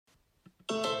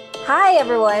Hi,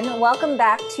 everyone. Welcome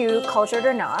back to Cultured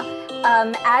or Not.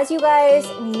 As you guys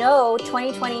know,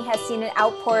 2020 has seen an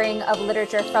outpouring of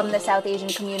literature from the South Asian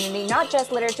community, not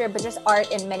just literature, but just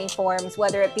art in many forms,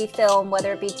 whether it be film,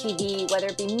 whether it be TV, whether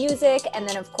it be music, and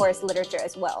then, of course, literature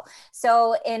as well.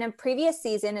 So, in a previous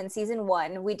season, in season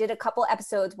one, we did a couple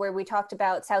episodes where we talked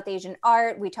about South Asian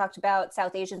art, we talked about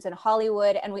South Asians in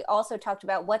Hollywood, and we also talked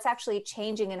about what's actually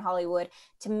changing in Hollywood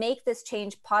to make this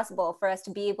change possible for us to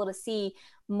be able to see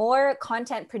more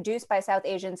content produced by South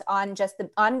Asians on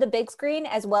the big screen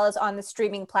as well as on the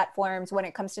streaming platforms when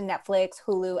it comes to Netflix,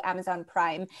 Hulu, Amazon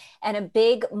Prime, and a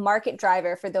big market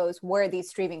driver for those were these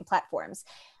streaming platforms.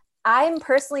 I'm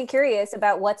personally curious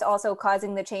about what's also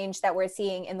causing the change that we're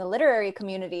seeing in the literary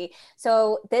community.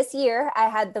 So this year, I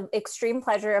had the extreme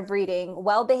pleasure of reading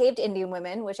Well Behaved Indian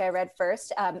Women, which I read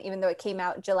first, even though it came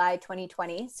out July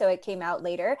 2020, so it came out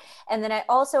later. And then I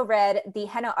also read The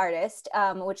Henna Artist,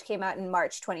 which came out in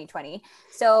March 2020.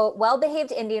 So Well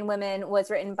Behaved Indian Women was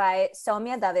written by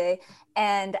Soumya Dave,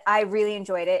 and I really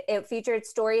enjoyed it. It featured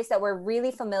stories that we're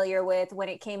really familiar with when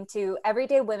it came to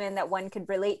everyday women that one could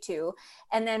relate to.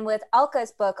 And then with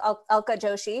Alka's book, Alka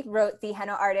Joshi wrote The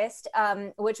Henna Artist,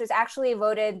 which was actually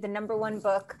voted the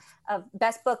 #1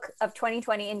 best book of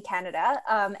 2020 in Canada.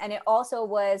 And it also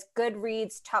was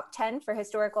Goodreads top 10 for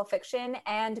historical fiction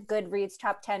and Goodreads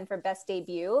top 10 for best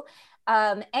debut.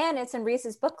 And it's in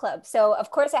Reese's book club. So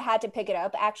of course I had to pick it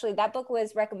up. Actually, that book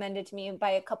was recommended to me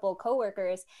by a couple of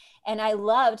coworkers, and I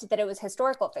loved that it was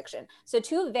historical fiction. So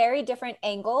two very different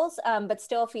angles, but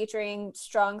still featuring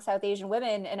strong South Asian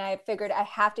women. And I figured I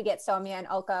have to get Soumya and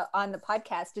Alka on the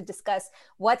podcast to discuss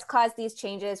what's caused these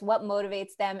changes, what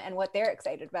motivates them, and what they're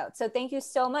excited about. So thank you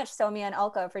so much, Soumya and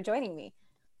Alka, for joining me.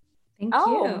 Thank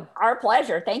Oh, you. our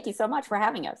pleasure. Thank you so much for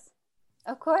having us.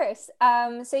 Of course.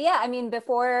 So yeah, I mean,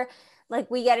 before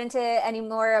we get into any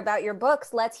more about your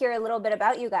books, let's hear a little bit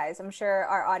about you guys. I'm sure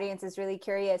our audience is really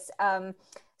curious.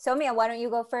 Soumya, why don't you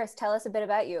go first? Tell us a bit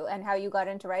about you and how you got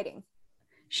into writing.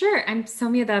 Sure. I'm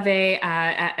Soumya Dave.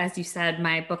 As you said,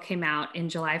 my book came out in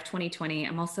July of 2020.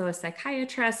 I'm also a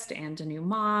psychiatrist and a new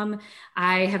mom.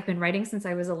 I have been writing since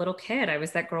I was a little kid. I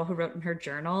was that girl who wrote in her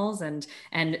journals and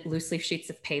loose leaf sheets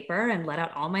of paper and let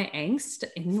out all my angst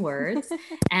in words.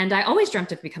 And I always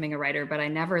dreamt of becoming a writer, but I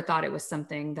never thought it was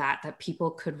something that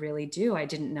people could really do. I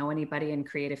didn't know anybody in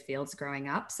creative fields growing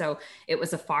up. So it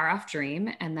was a far off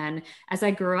dream. And then as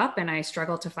I grew up and I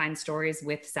struggled to find stories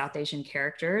with South Asian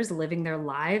characters living their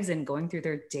lives and going through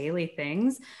their daily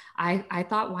things, I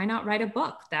thought, why not write a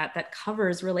book that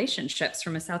covers relationships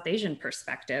from a South Asian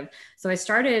perspective? So I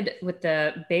started with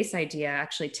the base idea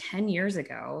actually 10 years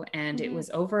ago, and it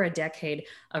was over a decade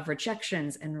of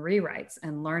rejections and rewrites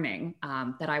and learning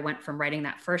that I went from writing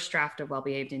that first draft of Well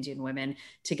Behaved Indian Women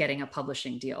to getting a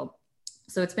publishing deal.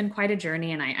 So it's been quite a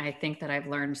journey, and I think that I've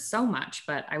learned so much,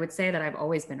 but I would say that I've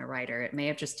always been a writer. It may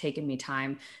have just taken me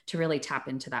time to really tap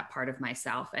into that part of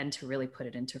myself and to really put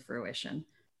it into fruition.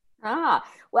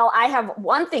 Well, I have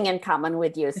one thing in common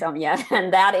with you, Soumya,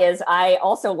 and that is I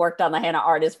also worked on The Henna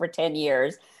Artist for 10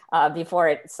 years before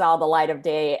it saw the light of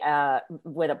day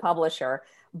with a publisher.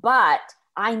 But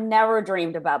I never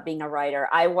dreamed about being a writer.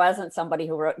 I wasn't somebody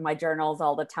who wrote in my journals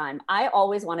all the time. I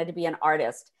always wanted to be an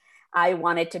artist. I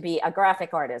wanted to be a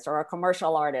graphic artist or a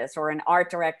commercial artist or an art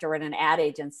director in an ad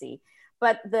agency.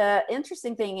 But the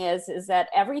interesting thing is that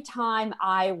every time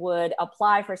I would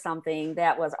apply for something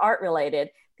that was art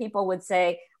related, people would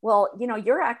say, well,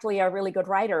 you're actually a really good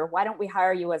writer. Why don't we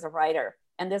hire you as a writer?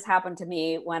 And this happened to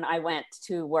me when I went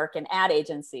to work in ad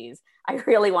agencies. I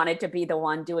really wanted to be the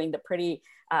one doing the pretty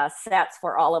sets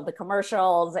for all of the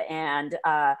commercials. And,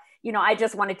 I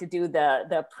just wanted to do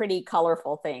the pretty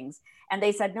colorful things. And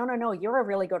they said, no, you're a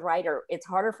really good writer. It's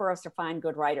harder for us to find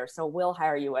good writers. So we'll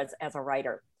hire you as a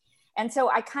writer. And so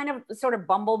I kind of sort of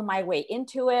bumbled my way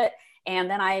into it. And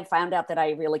then I found out that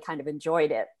I really kind of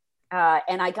enjoyed it.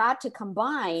 And I got to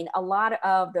combine a lot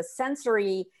of the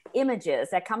sensory images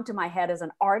that come to my head as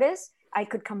an artist. I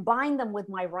could combine them with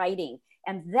my writing.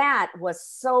 And that was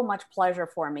so much pleasure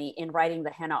for me in writing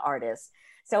The Henna Artist.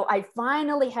 So I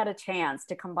finally had a chance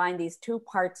to combine these two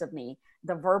parts of me,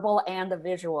 the verbal and the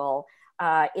visual,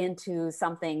 into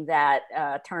something that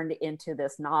turned into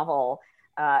this novel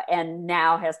and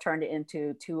now has turned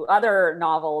into two other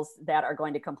novels that are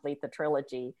going to complete the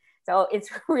trilogy. So it's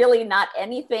really not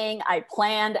anything I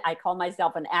planned. I call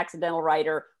myself an accidental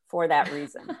writer for that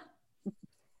reason.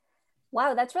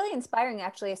 Wow, that's really inspiring,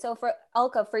 actually. So for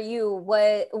Alka, for you,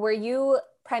 were you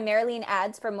primarily in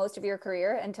ads for most of your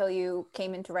career until you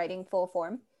came into writing full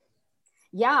form?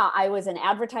 Yeah, I was in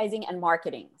advertising and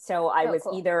marketing. So I was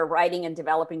cool. either writing and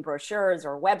developing brochures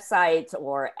or websites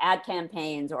or ad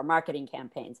campaigns or marketing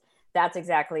campaigns. That's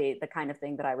exactly the kind of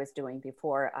thing that I was doing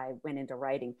before I went into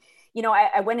writing.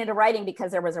 I went into writing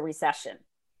because there was a recession.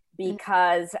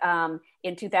 Because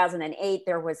in 2008,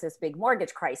 there was this big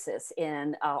mortgage crisis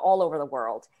in all over the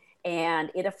world. And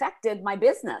it affected my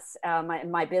business.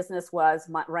 My business was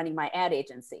running my ad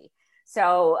agency.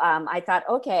 So I thought,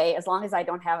 okay, as long as I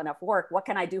don't have enough work, what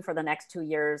can I do for the next 2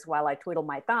 years while I twiddle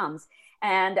my thumbs?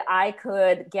 And I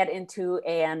could get into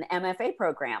an MFA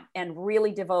program and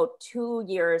really devote 2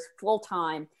 years full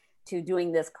time to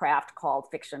doing this craft called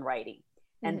fiction writing.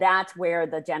 And that's where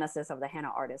the genesis of the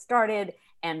Henna Artist started.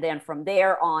 And then from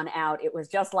there on out, it was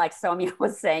just like Soumya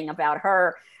was saying about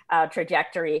her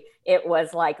trajectory. It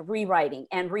was like rewriting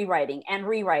and rewriting and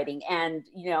rewriting. And,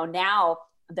 now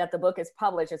that the book is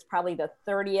published, it's probably the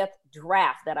 30th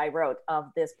draft that I wrote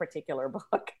of this particular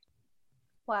book.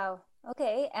 Wow.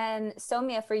 Okay. And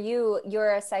Soumya, for you,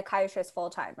 you're a psychiatrist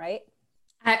full-time, right?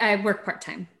 I work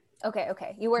part-time.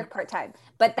 Okay. You work part-time,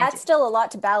 but that's still a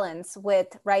lot to balance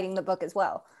with writing the book as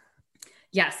well.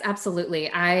 Yes, absolutely.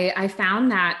 I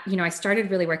found that, I started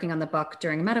really working on the book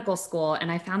during medical school, and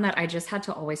I found that I just had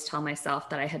to always tell myself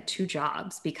that I had two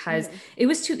jobs because it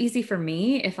was too easy for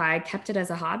me if I kept it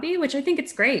as a hobby, which I think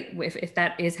it's great if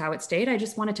that is how it stayed. I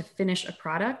just wanted to finish a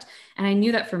product. And I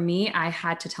knew that for me, I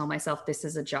had to tell myself this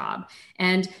is a job.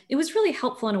 And it was really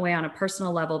helpful in a way on a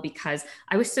personal level because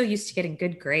I was so used to getting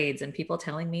good grades and people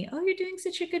telling me, oh, you're doing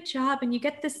such a good job. And you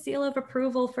get this seal of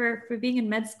approval for being in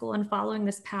med school and following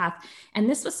this path. And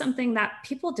this was something that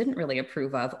people didn't really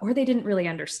approve of or they didn't really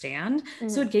understand.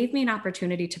 So it gave me an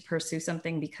opportunity to pursue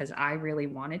something because I really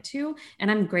wanted to. And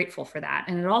I'm grateful for that.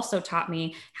 And it also taught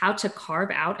me how to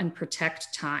carve out and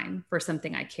protect time for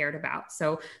something I cared about.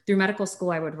 So through medical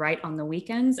school, I would write on the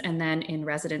weekends. And then in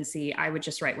residency, I would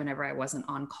just write whenever I wasn't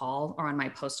on call or on my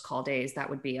post-call days.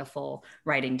 That would be a full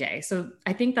writing day. So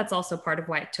I think that's also part of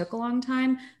why it took a long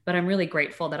time. But I'm really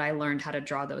grateful that I learned how to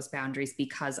draw those boundaries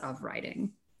because of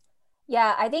writing.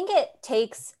 Yeah, I think it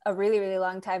takes a really, really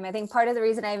long time. I think part of the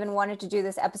reason I even wanted to do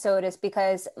this episode is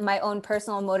because my own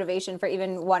personal motivation for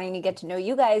even wanting to get to know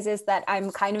you guys is that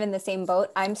I'm kind of in the same boat.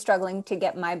 I'm struggling to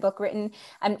get my book written.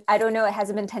 I don't know, it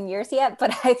hasn't been 10 years yet,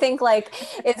 but I think like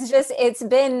it's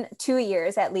been 2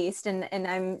 years at least, and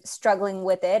I'm struggling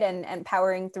with it and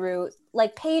powering through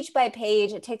like page by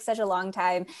page. It takes such a long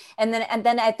time. And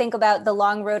then I think about the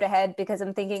long road ahead because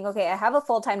I'm thinking, okay, I have a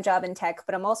full-time job in tech,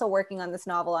 but I'm also working on this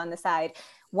novel on the side.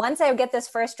 Once I get this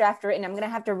first draft written, I'm going to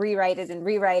have to rewrite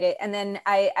it. And then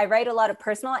I write a lot of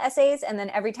personal essays. And then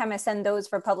every time I send those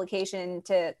for publication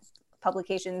to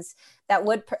publications that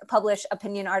would publish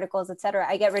opinion articles, et cetera,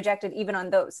 I get rejected even on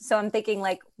those. So I'm thinking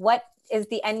like, what is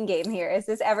the end game here? Is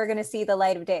this ever going to see the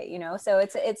light of day? So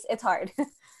it's hard.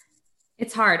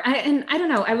 It's hard. I don't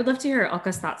know. I would love to hear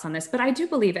Alka's thoughts on this, but I do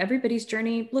believe everybody's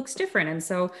journey looks different. And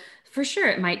so for sure,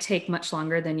 it might take much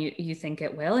longer than you think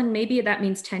it will. And maybe that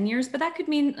means 10 years, but that could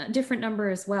mean a different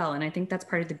number as well. And I think that's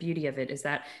part of the beauty of it is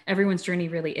that everyone's journey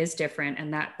really is different.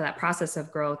 And that process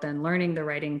of growth and learning the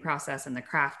writing process and the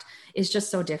craft is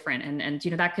just so different. And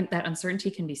that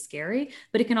uncertainty can be scary,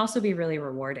 but it can also be really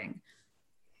rewarding.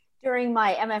 During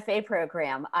my MFA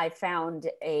program, I found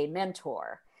a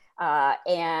mentor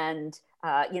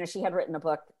she had written a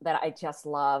book that I just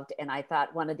loved. And I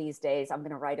thought one of these days I'm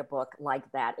going to write a book like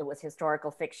that. It was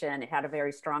historical fiction. It had a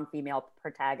very strong female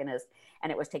protagonist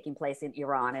and it was taking place in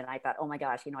Iran. And I thought, oh my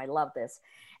gosh, I love this.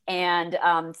 And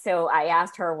so I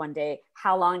asked her one day,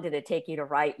 how long did it take you to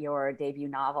write your debut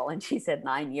novel? And she said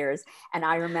 9 years. And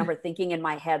I remember thinking in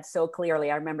my head so clearly,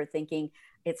 I remember thinking,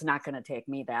 it's not going to take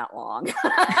me that long.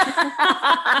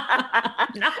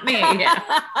 Not me. Yeah.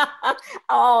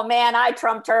 Oh man, I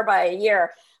trumped her by a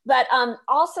year. But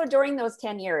also during those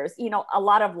 10 years, a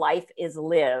lot of life is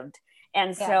lived.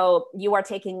 And so you are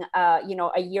taking, a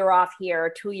year off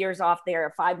here, 2 years off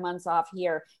there, 5 months off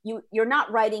here. You're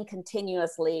not writing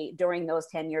continuously during those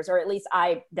 10 years, or at least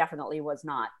I definitely was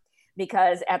not.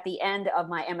 Because at the end of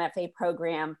my MFA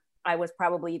program, I was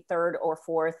probably third or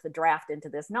fourth draft into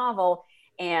this novel.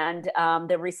 And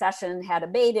the recession had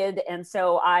abated. And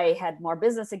so I had more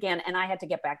business again, and I had to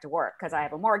get back to work because I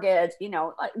have a mortgage.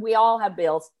 We all have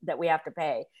bills that we have to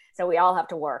pay. So we all have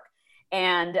to work.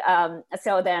 And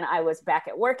so then I was back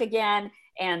at work again.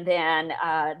 And then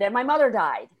my mother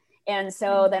died. And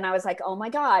so then I was like, oh my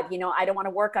God, I don't want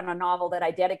to work on a novel that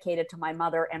I dedicated to my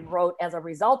mother and wrote as a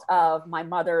result of my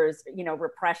mother's,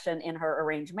 repression in her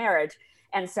arranged marriage.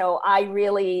 And so I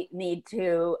really need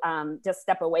to just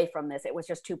step away from this. It was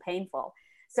just too painful.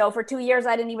 So for 2 years,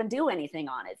 I didn't even do anything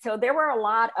on it. So there were a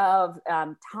lot of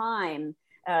times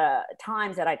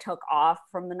that I took off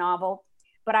from the novel,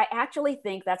 but I actually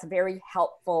think that's very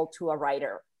helpful to a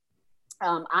writer.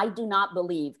 I do not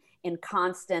believe in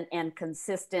constant and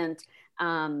consistent,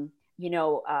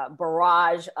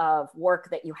 barrage of work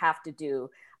that you have to do.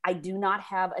 I do not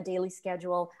have a daily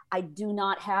schedule. I do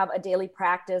not have a daily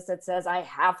practice that says I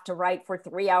have to write for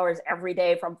 3 hours every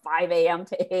day from 5 a.m.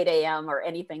 to 8 a.m. or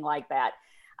anything like that.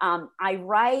 I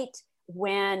write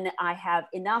when I have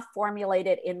enough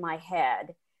formulated in my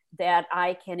head that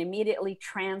I can immediately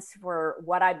transfer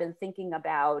what I've been thinking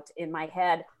about in my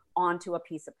head onto a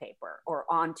piece of paper or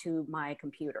onto my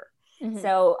computer. Mm-hmm.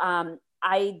 So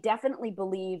I definitely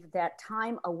believe that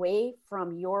time away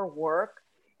from your work,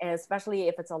 especially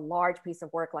if it's a large piece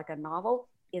of work like a novel,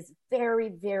 is very,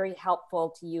 very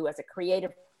helpful to you as a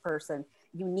creative person.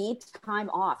 You need time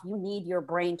off. You need your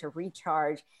brain to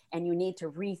recharge, and you need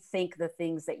to rethink the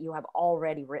things that you have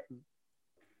already written.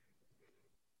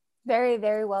 Very,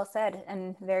 very well said,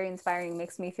 and very inspiring.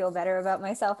 Makes me feel better about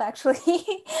myself, actually.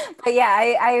 But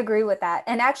yeah, I agree with that.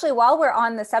 And actually, while we're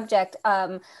on the subject,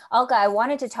 Alka, I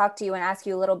wanted to talk to you and ask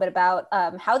you a little bit about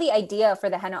how the idea for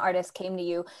the henna artist came to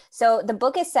you. So the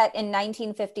book is set in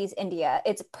 1950s India.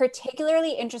 It's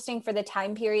particularly interesting for the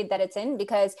time period that it's in,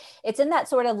 because it's in that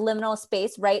sort of liminal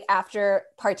space right after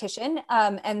partition.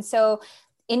 And so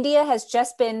India has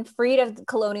just been freed of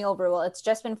colonial rule. It's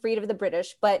just been freed of the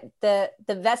British, but the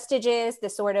vestiges, the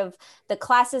sort of the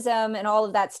classism and all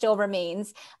of that still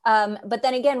remains. But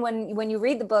then again, when you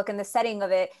read the book and the setting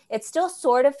of it, it still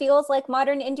sort of feels like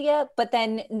modern India, but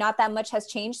then not that much has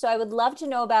changed. So I would love to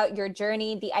know about your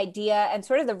journey, the idea, and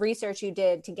sort of the research you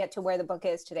did to get to where the book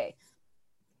is today.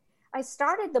 I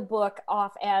started the book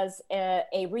off as a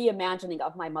reimagining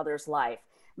of my mother's life.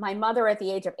 My mother, at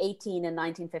the age of 18 in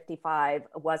 1955,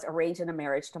 was arranged in a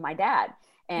marriage to my dad.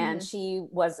 And she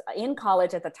was in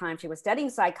college at the time. She was studying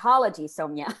psychology,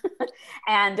 Soumya.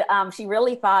 And she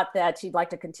really thought that she'd like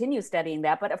to continue studying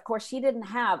that. But of course, she didn't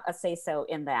have a say-so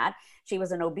in that. She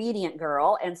was an obedient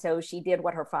girl. And so she did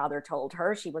what her father told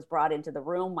her. She was brought into the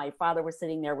room. My father was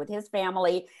sitting there with his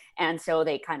family. And so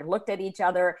they kind of looked at each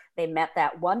other. They met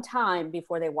that one time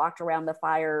before they walked around the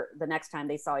fire. The next time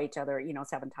they saw each other,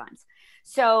 7 times.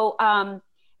 So,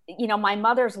 my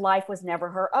mother's life was never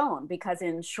her own, because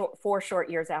in 4 short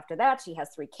years after that, she has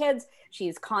 3 kids.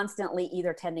 She's constantly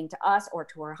either tending to us or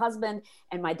to her husband.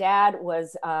 And my dad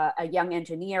was a young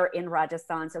engineer in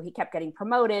Rajasthan. So he kept getting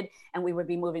promoted, and we would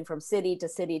be moving from city to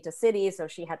city to city. So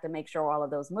she had to make sure all of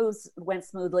those moves went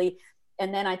smoothly.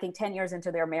 And then I think 10 years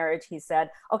into their marriage, he said,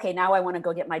 okay, now I want to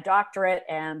go get my doctorate.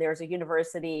 And there's a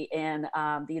university in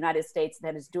the United States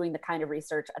that is doing the kind of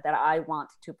research that I want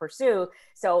to pursue.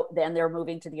 So then they're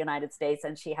moving to the United States,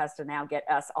 and she has to now get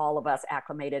all of us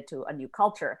acclimated to a new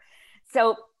culture.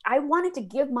 So I wanted to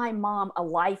give my mom a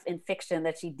life in fiction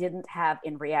that she didn't have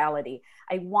in reality.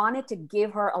 I wanted to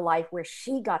give her a life where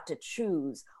she got to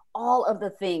choose all of the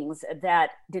things that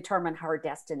determine her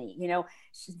destiny.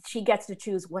 She gets to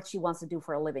choose what she wants to do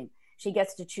for a living. She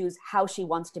gets to choose how she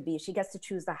wants to be. She gets to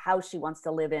choose the house she wants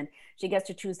to live in. She gets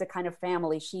to choose the kind of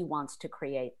family she wants to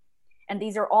create. And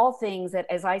these are all things that,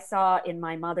 as I saw in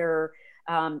my mother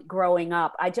growing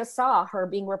up, I just saw her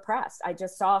being repressed. I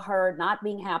just saw her not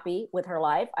being happy with her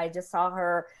life. I just saw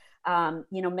her,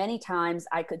 many times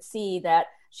I could see that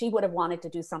she would have wanted to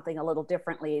do something a little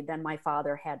differently than my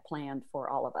father had planned for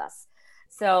all of us.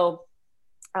 So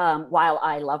while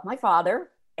I love my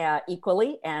father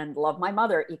equally and love my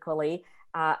mother equally,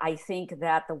 I think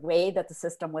that the way that the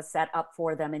system was set up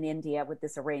for them in India with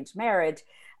this arranged marriage,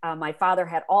 my father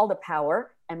had all the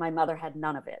power and my mother had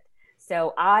none of it.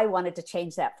 So I wanted to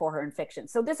change that for her in fiction.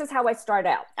 So this is how I start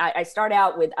out. I start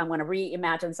out with, I'm going to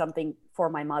reimagine something for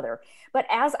my mother. But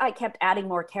as I kept adding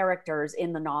more characters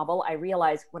in the novel, I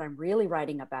realized what I'm really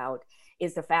writing about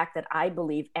is the fact that I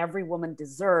believe every woman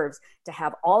deserves to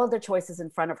have all of the choices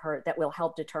in front of her that will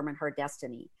help determine her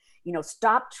destiny.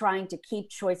 Stop trying to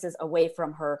keep choices away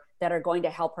from her that are going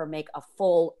to help her make a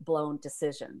full-blown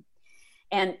decision.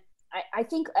 And I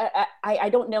think, I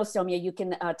don't know, Soumya, you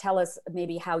can tell us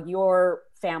maybe how your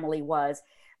family was,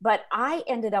 but I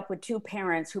ended up with 2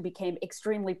 parents who became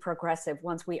extremely progressive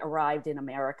once we arrived in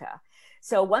America.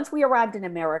 So once we arrived in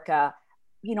America,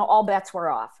 all bets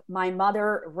were off. My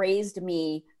mother raised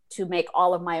me to make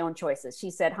all of my own choices.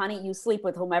 She said, honey, you sleep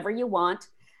with whomever you want.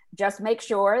 Just make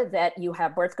sure that you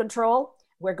have birth control.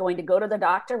 We're going to go to the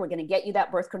doctor. We're going to get you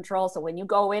that birth control. So when you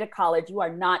go away to college, you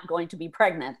are not going to be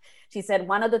pregnant. She said,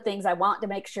 one of the things I want to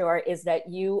make sure is that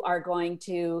you are going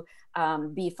to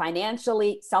be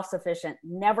financially self-sufficient,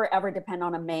 never, ever depend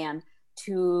on a man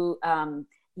to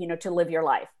to live your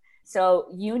life. So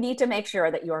you need to make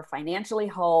sure that you're financially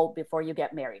whole before you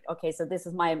get married. Okay, so this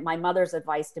is my mother's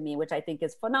advice to me, which I think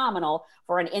is phenomenal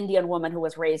for an Indian woman who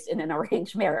was raised in an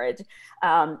arranged marriage.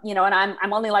 And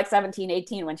I'm only like 17,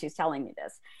 18 when she's telling me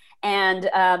this. And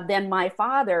then my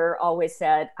father always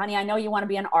said, honey, I know you want to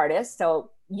be an artist, so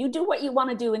you do what you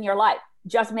want to do in your life.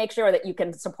 Just make sure that you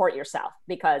can support yourself,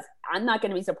 because I'm not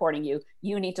going to be supporting you.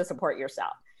 You need to support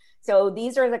yourself. So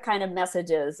these are the kind of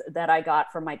messages that I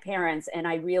got from my parents. And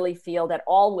I really feel that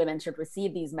all women should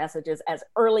receive these messages as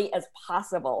early as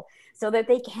possible so that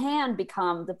they can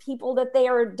become the people that they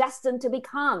are destined to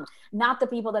become, not the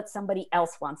people that somebody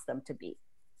else wants them to be.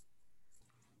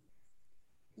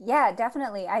 Yeah,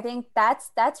 definitely. I think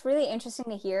that's really interesting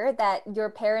to hear that your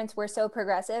parents were so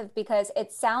progressive, because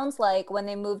it sounds like when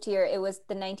they moved here, it was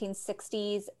the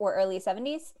 1960s or early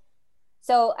 70s.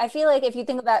 So I feel like if you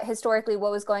think about historically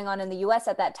what was going on in the US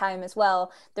at that time as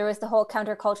well, there was the whole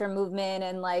counterculture movement,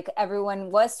 and like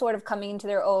everyone was sort of coming into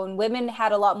their own. Women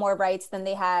had a lot more rights than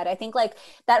they had. I think like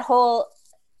that whole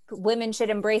women should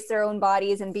embrace their own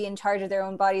bodies and be in charge of their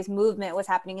own bodies movement was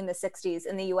happening in the 60s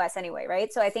in the US anyway,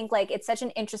 right? So I think like it's such an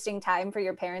interesting time for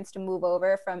your parents to move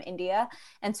over from India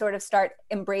and sort of start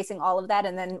embracing all of that.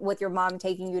 And then with your mom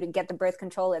taking you to get the birth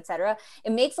control, etc.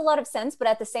 It makes a lot of sense, but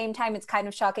at the same time, it's kind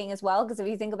of shocking as well, because if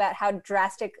you think about how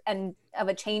drastic and of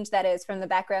a change that is from the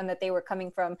background that they were coming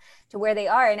from to where they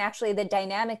are. And actually the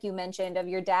dynamic you mentioned of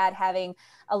your dad having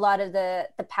a lot of the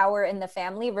power in the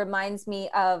family reminds me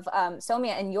of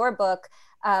Soumya in your book,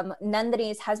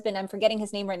 Nandini's husband. I'm forgetting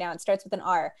his name right now. It starts with an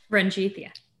R. Ranjith,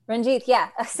 yeah. Ranjith, yeah.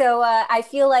 So I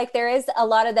feel like there is a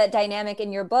lot of that dynamic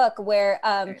in your book where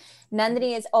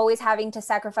Nandini is always having to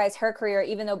sacrifice her career,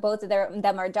 even though both of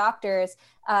them are doctors.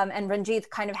 And Ranjith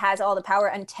kind of has all the power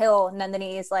until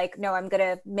Nandini is like, no, I'm going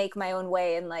to make my own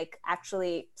way and like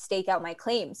actually stake out my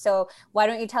claim. So why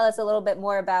don't you tell us a little bit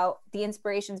more about the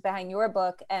inspirations behind your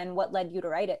book and what led you to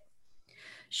write it?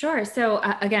 Sure. So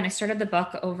again, I started the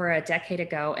book over a decade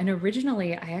ago, and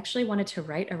originally I actually wanted to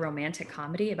write a romantic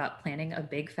comedy about planning a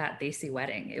big fat desi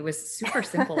wedding. It was a super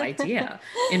simple idea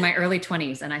in my early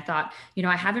 20s. And I thought,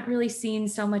 I haven't really seen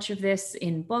so much of this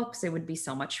in books. It would be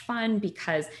so much fun,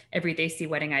 because every desi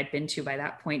wedding I'd been to by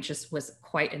that point just was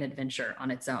quite an adventure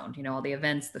on its own. All the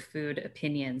events, the food,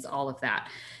 opinions, all of that.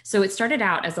 So it started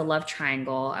out as a love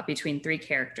triangle between three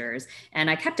characters. And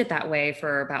I kept it that way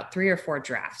for about 3 or 4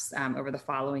 drafts over the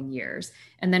following years.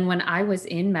 And then when I was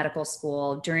in medical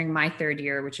school during my 3rd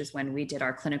year, which is when we did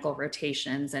our clinical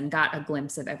rotations and got a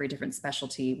glimpse of every different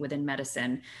specialty within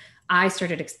medicine, I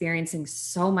started experiencing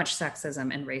so much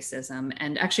sexism and racism,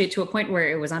 and actually to a point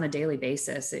where it was on a daily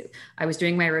basis. I was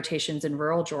doing my rotations in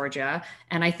rural Georgia,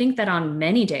 and I think that on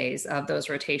many days of those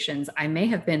rotations, I may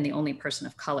have been the only person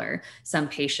of color some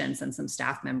patients and some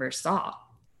staff members saw.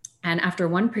 And after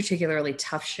one particularly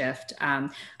tough shift, I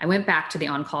went back to the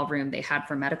on-call room they had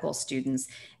for medical students.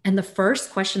 And the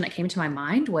first question that came to my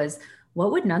mind was,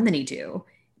 what would Nandini do?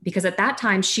 Because at that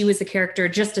time, she was the character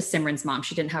just as Simran's mom.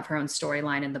 She didn't have her own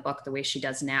storyline in the book the way she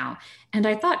does now. And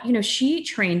I thought, she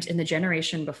trained in the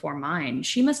generation before mine.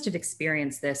 She must have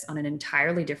experienced this on an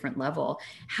entirely different level.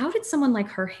 How did someone like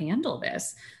her handle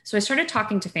this? So I started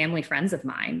talking to family friends of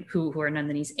mine who are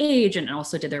Nandini's age and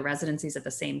also did their residencies at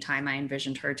the same time I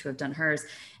envisioned her to have done hers.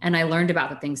 And I learned about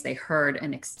the things they heard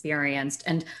and experienced.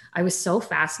 And I was so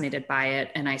fascinated by it.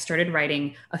 And I started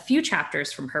writing a few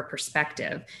chapters from her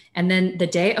perspective. And then the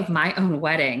day of my own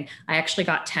wedding, I actually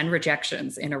got 10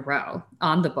 rejections in a row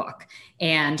on the book.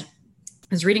 And I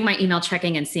was reading my email,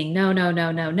 checking and seeing no, no,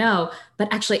 no, no, no.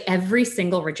 But actually every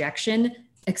single rejection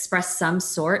expressed some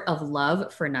sort of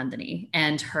love for Nandini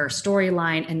and her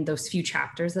storyline and those few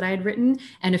chapters that I had written.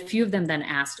 And a few of them then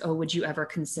asked, oh, would you ever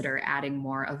consider adding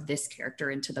more of this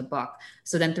character into the book?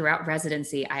 So then throughout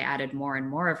residency, I added more and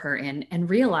more of her in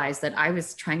and realized that I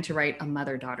was trying to write a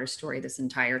mother-daughter story this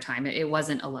entire time. It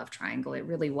wasn't a love triangle. It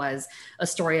really was a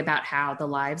story about how the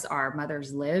lives our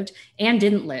mothers lived and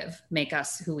didn't live make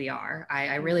us who we are.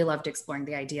 I really loved exploring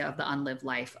the idea of the unlived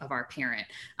life of our parent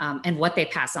and what they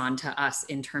pass on to us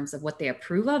in terms of what they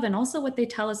approve of and also what they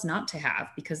tell us not to have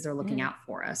because they're looking out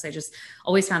for us. I just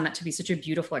always found that to be such a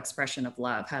beautiful expression of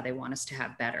love, how they want us to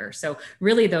have better. So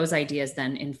really those ideas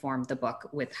then informed the book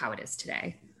with how it is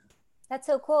today. That's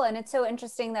so cool. And it's so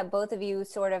interesting that both of you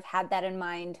sort of had that in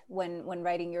mind when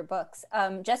writing your books.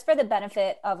 Just for the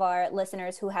benefit of our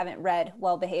listeners who haven't read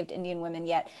Well-Behaved Indian Women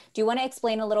yet, do you want to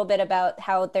explain a little bit about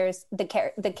how there's the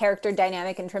character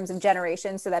dynamic in terms of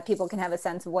generations so that people can have a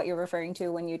sense of what you're referring to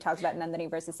when you talked about Nandini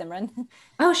versus Simran?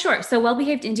 Oh, sure. So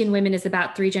Well-Behaved Indian Women is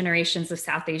about 3 generations of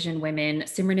South Asian women.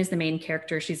 Simran is the main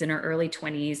character. She's in her early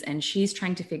 20s and she's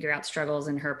trying to figure out struggles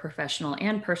in her professional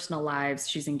and personal lives.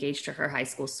 She's engaged to her high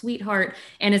school sweetheart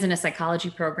and is in a psychology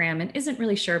program and isn't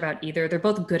really sure about either. They're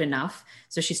both good enough.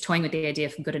 So she's toying with the idea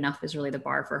if good enough is really the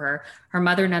bar for her. Her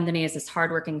mother, Nandini, is this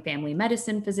hardworking family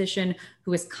medicine physician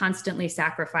who has constantly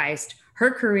sacrificed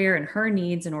her career and her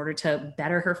needs in order to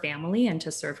better her family and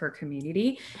to serve her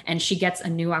community. And she gets a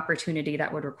new opportunity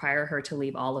that would require her to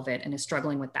leave all of it and is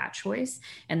struggling with that choice.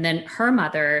 And then her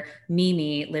mother,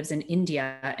 Mimi, lives in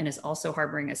India and is also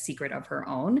harboring a secret of her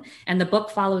own. And the book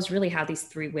follows really how these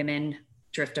 3 women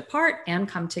drift apart and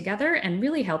come together and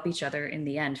really help each other in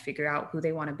the end figure out who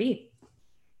they want to be.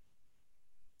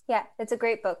 Yeah, it's a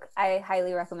great book. I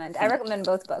highly recommend. I recommend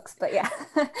both books, but yeah.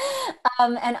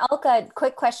 And Alka,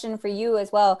 quick question for you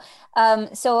as well.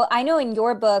 So I know in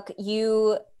your book,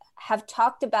 you have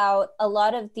talked about a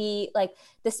lot of the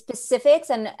specifics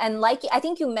and like, I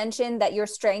think you mentioned that your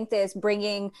strength is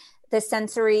bringing the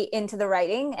sensory into the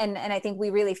writing. And I think we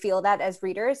really feel that as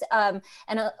readers. And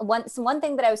one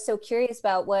thing that I was so curious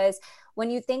about was when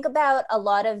you think about a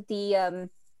lot of the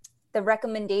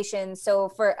recommendations. So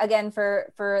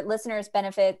for listeners'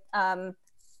 benefit,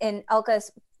 in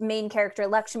Alka's main character,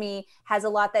 Lakshmi, has a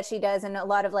lot that she does and a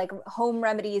lot of like home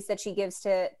remedies that she gives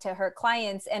to her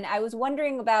clients. And I was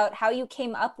wondering about how you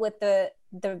came up with the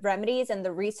remedies and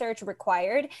the research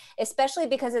required, especially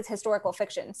because it's historical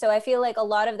fiction. So I feel like a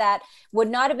lot of that would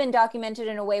not have been documented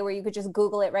in a way where you could just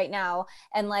Google it right now.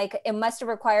 And like, it must have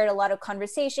required a lot of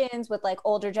conversations with like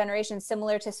older generations,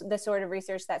 similar to the sort of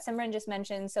research that Simran just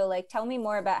mentioned. So like, tell me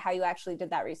more about how you actually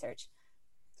did that research.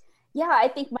 Yeah, I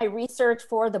think my research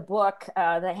for the book,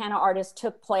 The Henna Artist,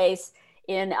 took place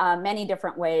in many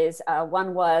different ways.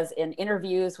 One was in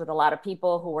interviews with a lot of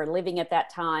people who were living at that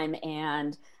time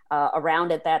and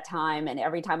around at that time. And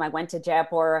every time I went to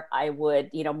Jaipur, I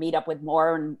would, meet up with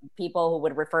more people who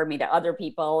would refer me to other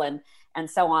people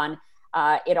and so on.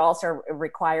 It also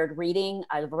required reading.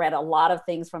 I've read a lot of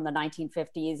things from the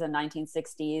 1950s and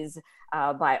 1960s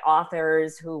by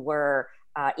authors who were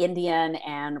Indian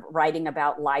and writing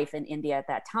about life in India at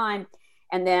that time.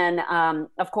 And then,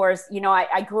 of course,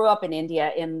 I grew up in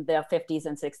India in the 50s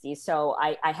and 60s, so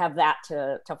I have that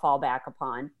to fall back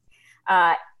upon.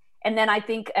 And then I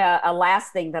think a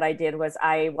last thing that I did was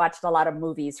I watched a lot of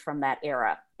movies from that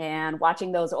era. And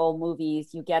watching those old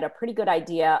movies, you get a pretty good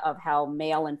idea of how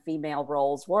male and female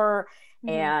roles were,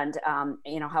 and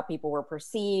how people were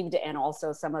perceived, and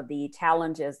also some of the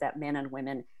challenges that men and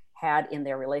women had in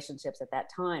their relationships at that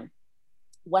time.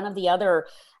 One of the other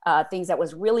things that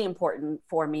was really important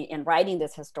for me in writing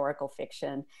this historical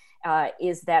fiction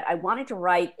is that I wanted to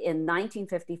write in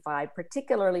 1955,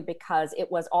 particularly because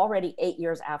it was already 8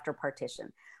 years after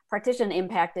partition. Partition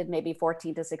impacted maybe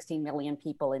 14 to 16 million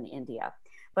people in India,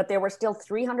 but there were still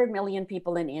 300 million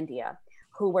people in India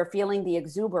who were feeling the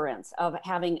exuberance of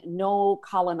having no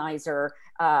colonizer,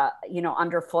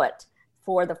 underfoot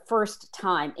for the first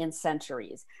time in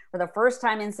centuries. For the first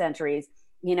time in centuries,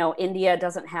 India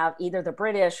doesn't have either the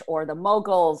British or the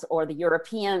Mughals or the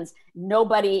Europeans.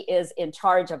 Nobody is in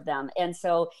charge of them. And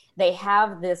so they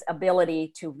have this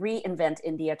ability to reinvent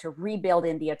India, to rebuild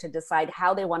India, to decide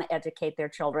how they want to educate their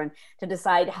children, to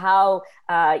decide how,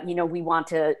 we want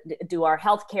to do our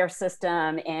healthcare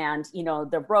system, and,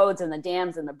 the roads and the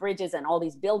dams and the bridges and all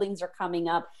these buildings are coming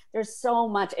up. There's so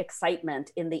much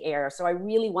excitement in the air. So I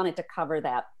really wanted to cover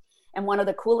that. And one of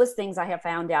the coolest things I have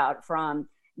found out from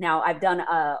now, I've done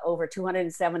over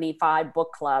 275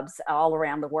 book clubs all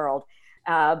around the world,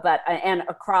 and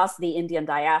across the Indian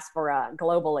diaspora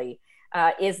globally,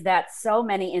 is that so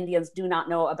many Indians do not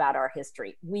know about our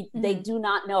history. They do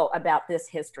not know about this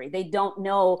history. They don't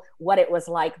know what it was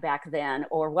like back then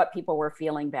or what people were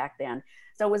feeling back then.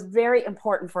 So it was very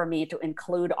important for me to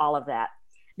include all of that,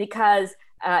 because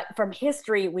from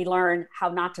history, we learn how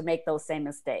not to make those same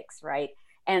mistakes, right?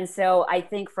 And so I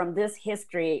think from this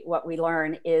history, what we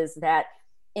learn is that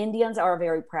Indians are a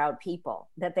very proud people,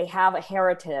 that they have a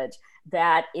heritage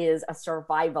that is a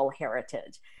survival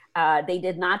heritage. They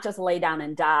did not just lay down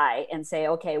and die and say,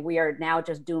 okay, we are now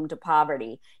just doomed to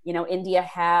poverty. India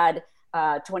had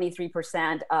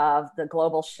 23% of the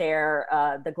global share,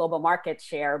 the global market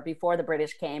share before the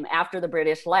British came. After the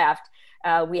British left,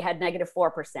 we had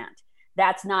 -4%.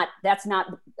 that's not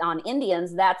on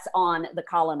Indians, that's on the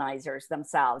colonizers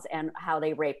themselves and how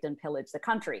they raped and pillaged the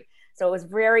country. So it was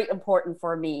very important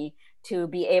for me to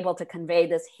be able to convey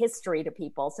this history to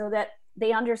people so that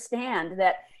they understand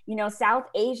that, you know, South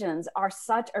Asians are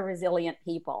such a resilient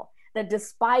people, that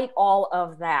despite all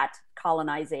of that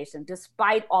colonization,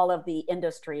 despite all of the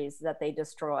industries that they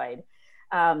destroyed,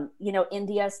 you know,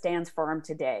 India stands firm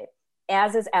today,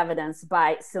 as is evidenced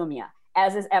by Soumya,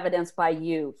 as is evidenced by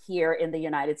you here in the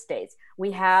United States.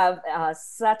 We have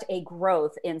such a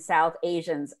growth in South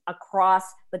Asians across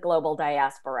the global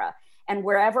diaspora. And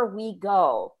wherever we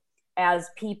go as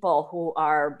people who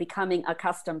are becoming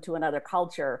accustomed to another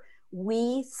culture,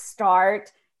 we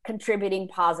start contributing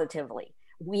positively.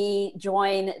 We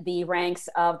join the ranks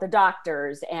of the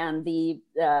doctors and the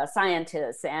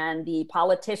scientists and the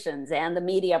politicians and the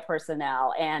media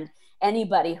personnel and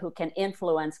anybody who can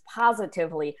influence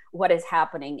positively what is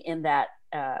happening in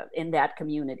that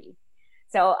community.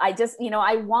 So I just, you know,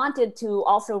 I wanted to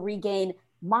also regain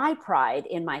my pride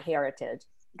in my heritage,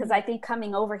 because I think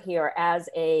coming over here as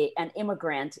an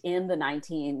immigrant in the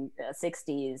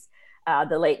 1960s,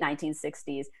 the late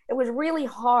 1960s, it was really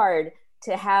hard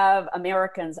to have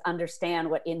Americans understand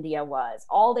what India was.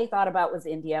 All they thought about was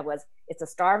India was, it's a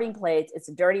starving place, it's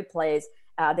a dirty place,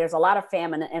 there's a lot of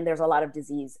famine and there's a lot of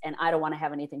disease, and I don't want to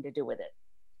have anything to do with it.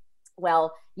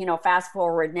 Well, you know, fast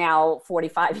forward now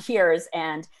 45 years,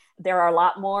 and there are a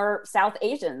lot more South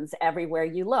Asians everywhere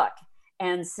you look.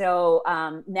 And so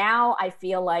now I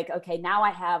feel like, okay, now I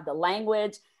have the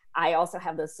language. I also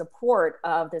have the support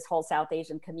of this whole South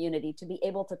Asian community to be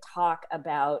able to talk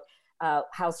about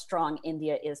how strong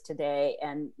India is today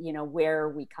and, you know, where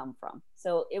we come from.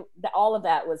 So all of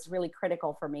that was really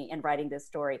critical for me in writing this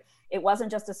story. It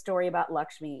wasn't just a story about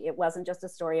Lakshmi. It wasn't just a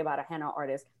story about a henna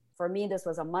artist. For me, this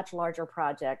was a much larger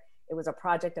project. It was a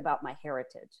project about my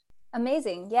heritage.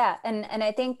 Amazing. Yeah. And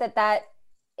I think that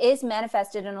is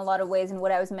manifested in a lot of ways in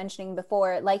what I was mentioning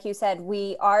before. Like you said,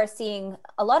 we are seeing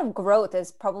a lot of growth,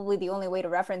 is probably the only way to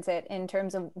reference it, in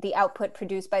terms of the output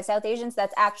produced by South Asians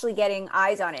that's actually getting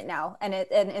eyes on it now. And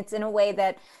it's in a way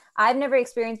that I've never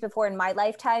experienced before in my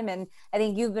lifetime. And I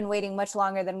think you've been waiting much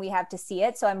longer than we have to see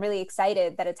it. So I'm really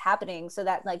excited that it's happening, so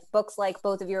that like books like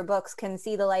both of your books can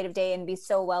see the light of day and be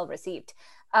so well received.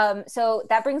 So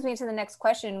that brings me to the next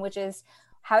question, which is,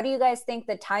 how do you guys think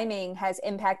the timing has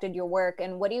impacted your work?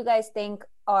 And what do you guys think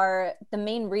are the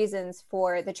main reasons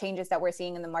for the changes that we're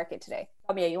seeing in the market today?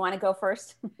 Soumya, you want to go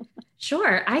first?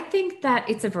 Sure. I think that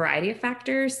it's a variety of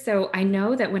factors. So I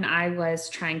know that when I was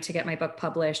trying to get my book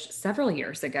published several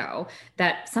years ago,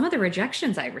 that some of the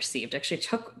rejections I received actually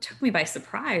took me by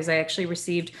surprise. I actually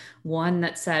received one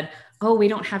that said, oh, we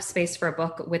don't have space for a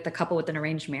book with a couple with an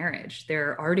arranged marriage.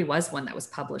 There already was one that was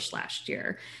published last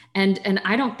year. And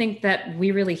I don't think that we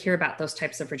really hear about those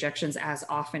types of rejections as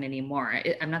often anymore.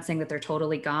 I'm not saying that they're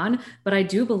totally gone, but I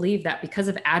do believe that because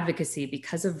of advocacy,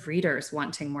 because of readers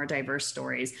wanting more diverse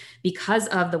stories, because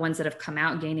of the ones that have come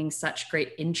out gaining such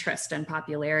great interest and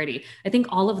popularity, I think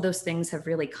all of those things have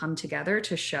really come together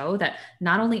to show that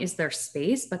not only is there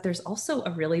space, but there's also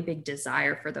a really big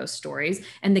desire for those stories.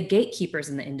 And the gatekeepers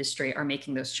in the industry are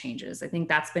making those changes. I think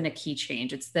that's been a key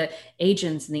change. It's the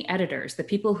agents and the editors, the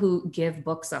people who give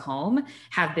books a home,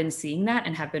 have been seeing that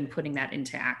and have been putting that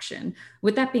into action.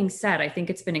 With that being said, I think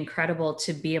it's been incredible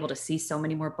to be able to see so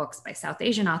many more books by South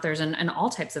Asian authors and all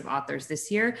types of authors this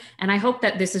year. And I hope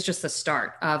that this is just the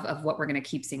start of what we're going to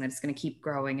keep seeing, that it's going to keep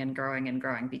growing and growing and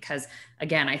growing. Because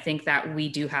again, I think that we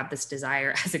do have this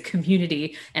desire as a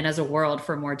community and as a world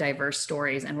for more diverse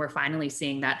stories. And we're finally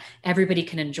seeing that everybody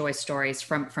can enjoy stories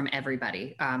from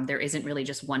everybody. There isn't really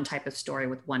just one type of story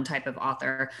with one type of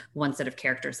author, one set of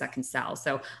characters that can sell.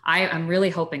 So I'm really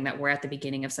hoping that we're at the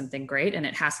beginning of something great, and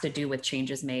it has to do with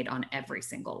changes made on every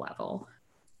single level.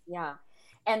 Yeah.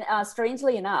 And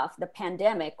strangely enough, the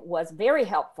pandemic was very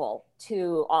helpful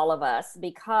to all of us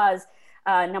because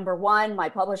number one, my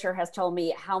publisher has told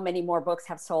me how many more books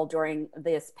have sold during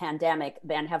this pandemic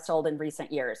than have sold in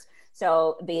recent years.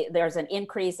 So there's an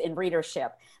increase in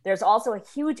readership. There's also a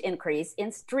huge increase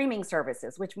in streaming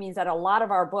services, which means that a lot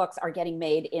of our books are getting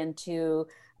made into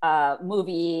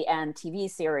movie and TV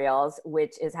serials,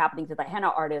 which is happening to the henna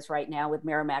artists right now with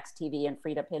Miramax TV and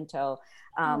Frida Pinto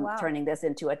turning this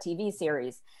into a TV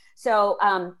series. So,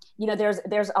 you know,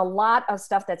 there's a lot of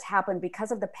stuff that's happened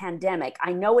because of the pandemic.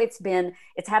 I know it's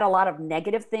had a lot of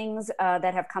negative things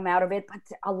that have come out of it, but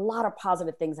a lot of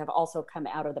positive things have also come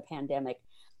out of the pandemic.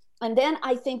 And then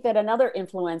I think that another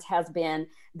influence has been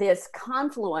this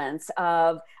confluence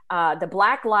of the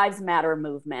Black Lives Matter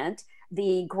movement,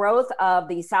 the growth of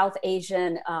the South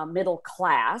Asian middle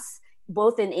class,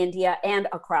 both in India and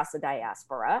across the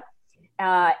diaspora.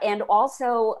 And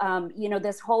also,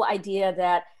 this whole idea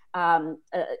that,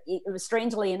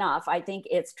 strangely enough, I think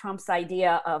it's Trump's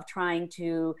idea of trying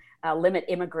to limit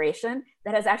immigration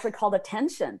that has actually called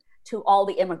attention to all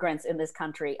the immigrants in this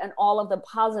country and all of the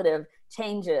positive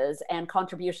changes and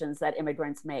contributions that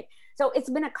immigrants make. So it's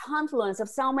been a confluence of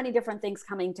so many different things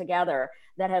coming together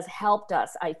that has helped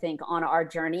us, I think, on our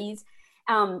journeys.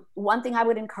 One thing I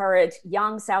would encourage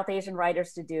young South Asian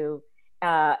writers to do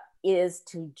is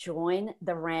to join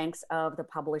the ranks of the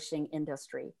publishing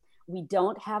industry. We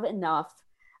don't have enough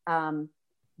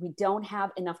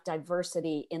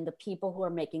diversity in the people who are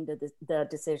making the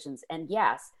decisions. And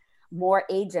yes, more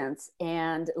agents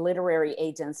and literary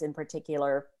agents in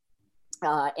particular,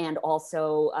 and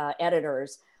also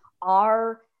editors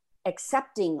are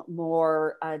accepting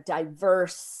more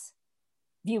diverse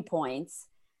viewpoints,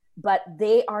 but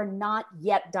they are not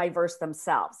yet diverse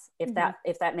themselves, if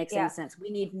that makes any sense. We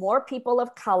need more people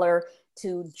of color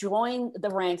to join the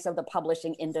ranks of the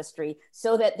publishing industry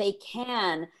so that they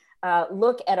can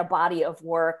look at a body of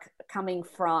work coming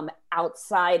from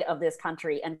outside of this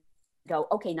country and go,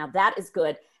 okay, now that is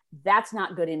good. That's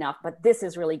not good enough, but this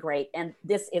is really great. And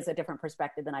this is a different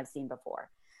perspective than I've seen before.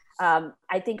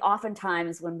 I think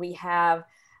oftentimes when we have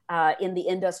in the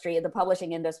industry, the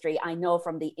publishing industry, I know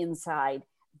from the inside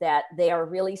that they are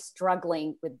really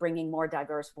struggling with bringing more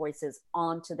diverse voices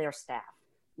onto their staff.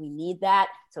 We need that.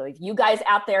 So if you guys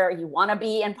out there, you want to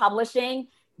be in publishing,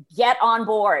 get on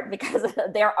board, because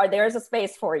there's a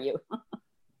space for you.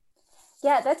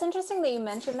 Yeah, that's interesting that you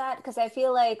mentioned that, because I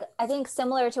think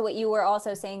similar to what you were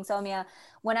also saying, Soumya,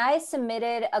 when I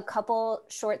submitted a couple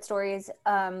short stories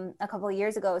a couple of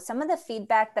years ago, some of the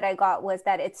feedback that I got was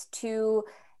that it's too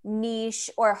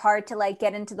niche or hard to like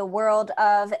get into the world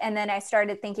of. And then I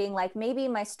started thinking like maybe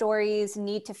my stories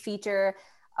need to feature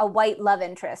a white love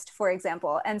interest, for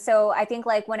example. And so I think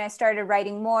like when I started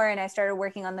writing more and I started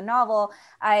working on the novel,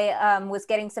 I was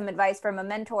getting some advice from a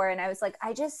mentor, and I was like,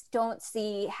 I just don't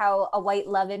see how a white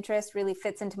love interest really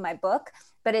fits into my book,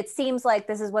 but it seems like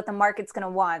this is what the market's going to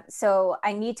want. So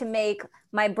I need to make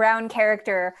my brown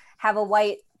character have a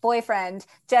white boyfriend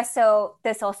just so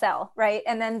this will sell, right?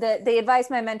 And then the advice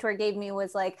my mentor gave me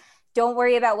was like, don't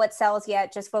worry about what sells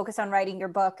yet, just focus on writing your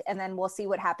book and then we'll see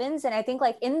what happens. And I think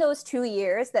like in those 2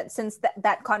 years that since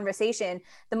that conversation,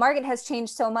 the market has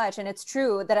changed so much. And it's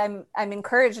true that I'm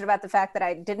encouraged about the fact that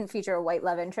I didn't feature a white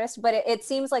love interest, but it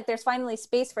seems like there's finally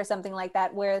space for something like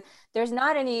that where there's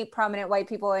not any prominent white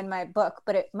people in my book,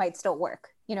 but it might still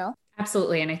work, you know?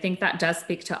 Absolutely. And I think that does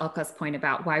speak to Alka's point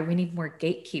about why we need more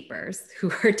gatekeepers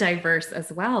who are diverse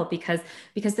as well, because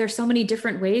there's so many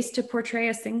different ways to portray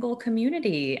a single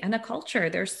community and a culture.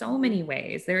 There's so many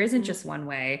ways. There isn't just one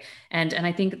way. And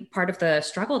I think part of the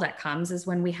struggle that comes is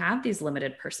when we have these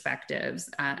limited perspectives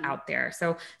out there.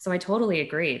 So I totally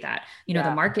agree that,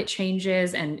 the market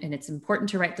changes and it's important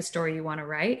to write the story you want to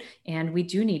write. And we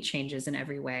do need changes in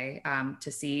every way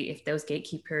to see if those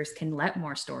gatekeepers can let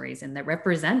more stories in that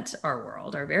represent our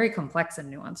world, our very complex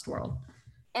and nuanced world.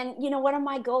 And one of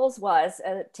my goals was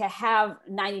to have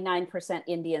 99%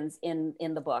 Indians in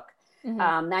the book,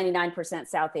 99%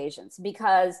 South Asians,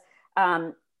 because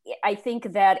I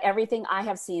think that everything I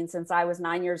have seen since I was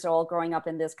 9 years old growing up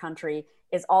in this country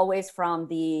is always from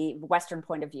the Western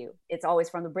point of view. It's always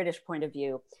from the British point of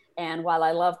view. And while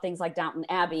I love things like Downton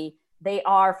Abbey, they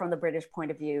are from the British point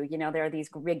of view. There are these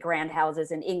big grand houses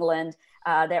in England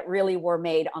that really were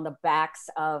made on the backs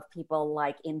of people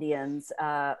like Indians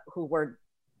who were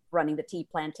running the tea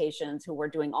plantations, who were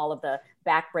doing all of the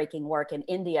backbreaking work in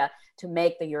India to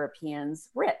make the Europeans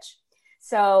rich.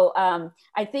 So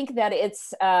I think that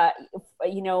it's,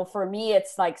 for me,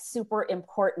 it's like super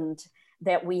important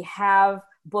that we have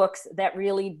books that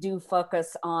really do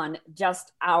focus on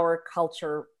just our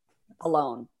culture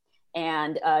alone.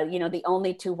 And, the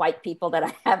only two white people that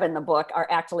I have in the book are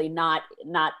actually not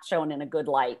shown in a good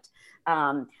light.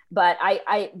 But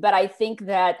I think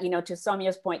that, to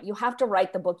Soumya's point, you have to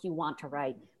write the book you want to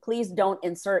write. Please don't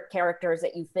insert characters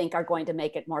that you think are going to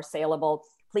make it more saleable.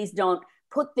 Please don't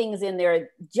put things in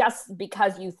there just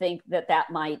because you think that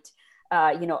might,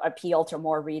 appeal to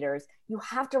more readers. You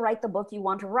have to write the book you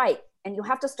want to write, and you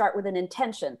have to start with an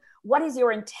intention. What is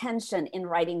your intention in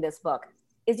writing this book?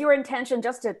 Is your intention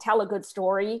just to tell a good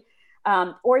story?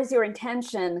 Or is your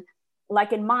intention,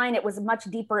 like in mine, it was a much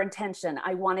deeper intention.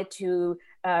 I wanted to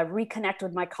reconnect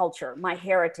with my culture, my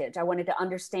heritage. I wanted to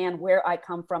understand where I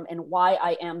come from and why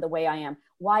I am the way I am,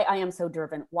 why I am so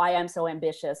driven, why I'm so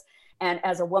ambitious. And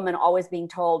as a woman, always being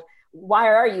told, why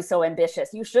are you so ambitious?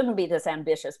 You shouldn't be this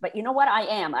ambitious. But you know what? I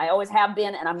am. I always have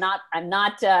been, and I'm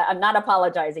not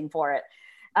apologizing for it.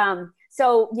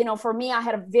 So, you know, for me, I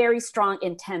had a very strong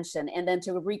intention, and then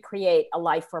to recreate a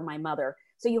life for my mother.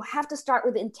 So you have to start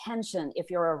with intention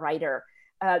if you're a writer.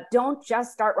 Don't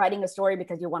just start writing a story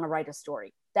because you want to write a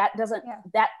story. That doesn't,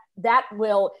 that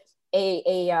will,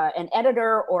 an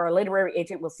editor or a literary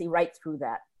agent will see right through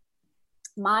that.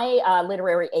 My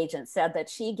literary agent said that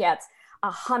she gets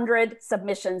 100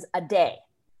 submissions a day.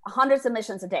 100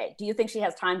 submissions a day. Do you think she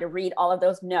has time to read all of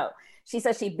those? No. She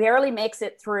says she barely makes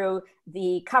it through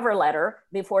the cover letter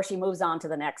before she moves on to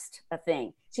the next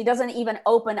thing. She doesn't even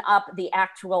open up the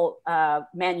actual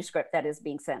manuscript that is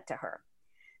being sent to her.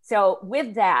 So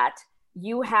with that,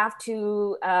 you have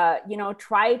to,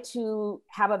 try to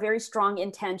have a very strong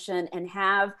intention and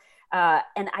have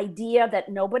an idea that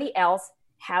nobody else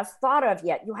has thought of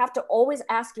yet. You have to always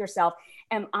ask yourself,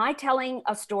 am I telling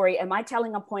a story? Am I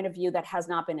telling a point of view that has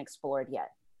not been explored yet?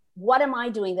 What am I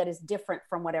doing that is different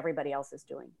from what everybody else is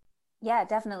doing? Yeah,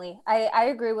 definitely. I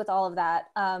agree with all of that.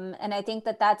 And I think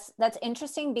that that's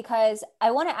interesting because I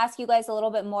want to ask you guys a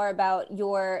little bit more about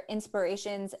your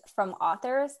inspirations from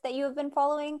authors that you have been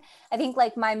following. I think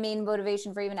like my main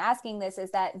motivation for even asking this is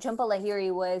that Jhumpa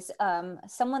Lahiri was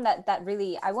someone that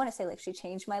really, I want to say like she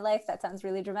changed my life. That sounds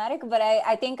really dramatic, but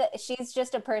I think she's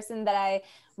just a person that I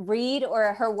read,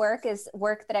 or her work is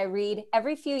work that I read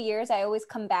every few years. I always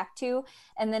come back to,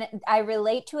 and then I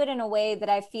relate to it in a way that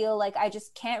I feel like I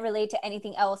just can't relate to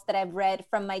anything else that I've read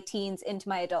from my teens into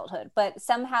my adulthood. But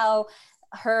somehow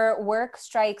her work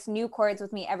strikes new chords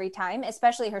with me every time,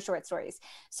 especially her short stories.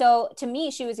 So to me,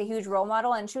 she was a huge role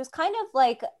model, and she was kind of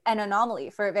like an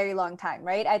anomaly for a very long time,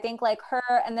 right? I think like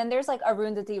her, and then there's like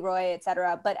Arundhati Roy,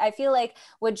 etc. But I feel like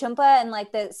with Jhumpa and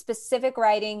like the specific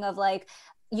writing of like,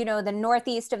 you know, the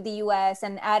Northeast of the US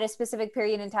and at a specific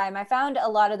period in time, I found a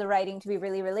lot of the writing to be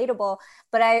really relatable.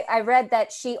 But I read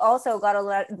that she also got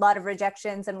a lot of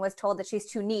rejections and was told that she's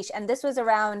too niche. And this was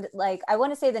around like, I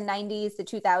want to say the 90s, the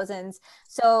 2000s.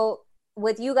 So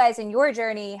with you guys in your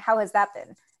journey, how has that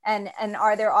been? And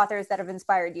are there authors that have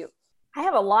inspired you? I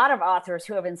have a lot of authors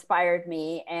who have inspired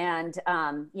me. And,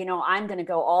 I'm going to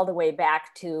go all the way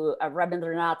back to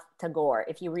Rabindranath Tagore.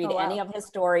 If you read any of his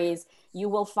stories, you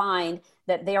will find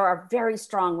that there are very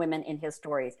strong women in his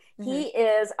stories. Mm-hmm. He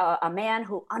is a man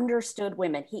who understood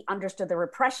women. He understood the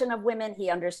repression of women. He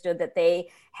understood that they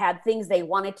had things they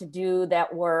wanted to do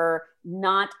that were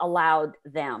not allowed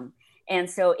them. And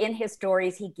so in his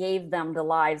stories, he gave them the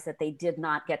lives that they did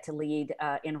not get to lead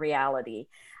in reality.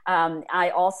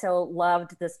 I also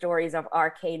loved the stories of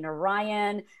R.K.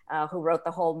 Narayan, who wrote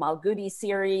the whole Malgudi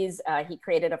series. He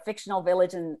created a fictional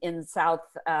village in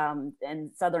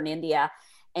southern India,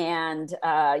 and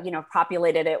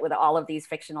populated it with all of these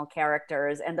fictional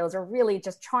characters. And those are really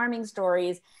just charming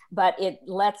stories, but it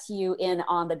lets you in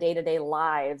on the day-to-day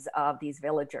lives of these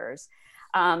villagers.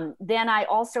 Then I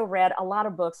also read a lot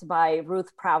of books by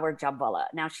Ruth Prawer Jabvala.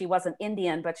 Now, she wasn't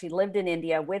Indian, but she lived in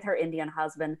India with her Indian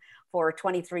husband for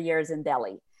 23 years in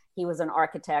Delhi. He was an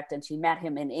architect, and she met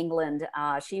him in England.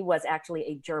 She was actually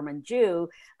a German Jew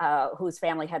whose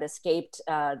family had escaped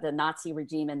the Nazi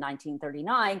regime in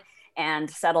 1939 and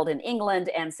settled in England.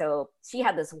 And so she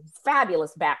had this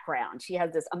fabulous background. She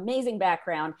has this amazing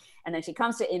background. And then she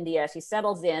comes to India, she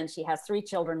settles in, she has 3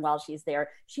 children while she's there.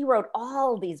 She wrote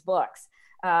all these books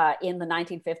in the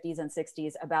 1950s and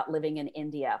 60s about living in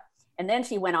India. And then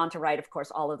she went on to write, of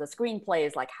course, all of the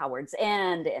screenplays like Howard's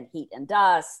End and Heat and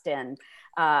Dust and,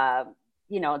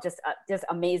 just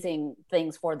amazing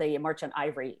things for the Merchant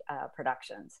Ivory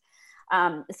productions.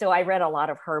 So I read a lot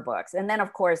of her books. And then,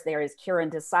 of course, there is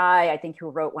Kiran Desai, I think, who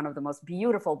wrote one of the most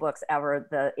beautiful books ever,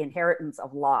 The Inheritance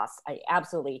of Loss. I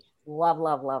absolutely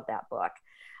love that book.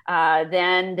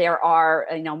 Then there are,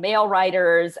 male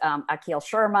writers, Akhil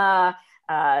Sharma,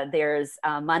 there's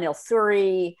Manil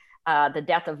Suri, The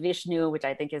Death of Vishnu, which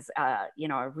I think is,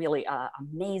 a really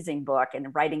amazing book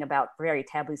and writing about very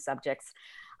taboo subjects.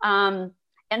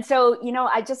 And so,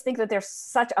 I just think that there's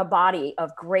such a body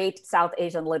of great South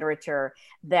Asian literature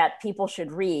that people should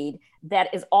read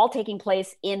that is all taking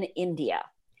place in India,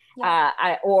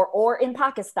 or in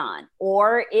Pakistan,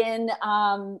 or in,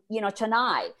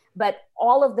 Chennai. But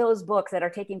all of those books that are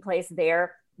taking place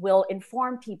there will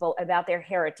inform people about their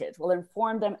heritage, will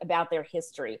inform them about their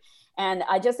history. And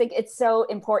I just think it's so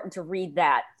important to read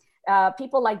that.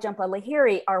 People like Jhumpa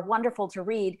Lahiri are wonderful to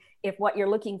read if what you're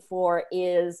looking for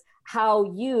is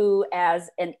how you as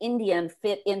an Indian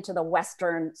fit into the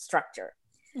Western structure.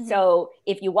 Mm-hmm. So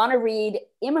if you want to read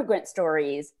immigrant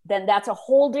stories, then that's a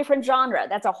whole different genre.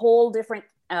 That's a whole different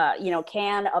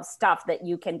can of stuff that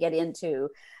you can get into.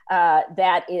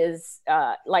 That is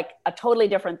like a totally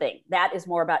different thing. That is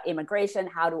more about immigration.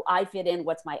 How do I fit in?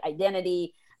 What's my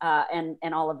identity? And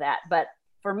all of that. But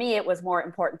for me, it was more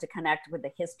important to connect with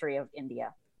the history of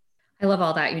India. I love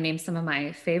all that. You named some of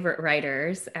my favorite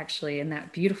writers actually in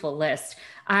that beautiful list.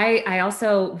 I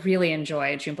also really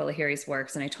enjoy Jhumpa Lahiri's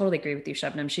works, and I totally agree with you,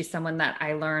 Shabnam. She's someone that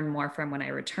I learn more from when I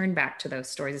return back to those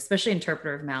stories, especially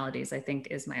Interpreter of Maladies, I think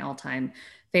is my all-time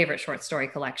favorite short story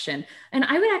collection. And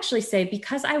I would actually say,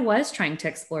 because I was trying to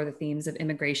explore the themes of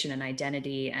immigration and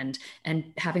identity and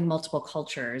having multiple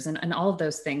cultures and all of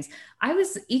those things, I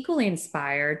was equally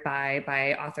inspired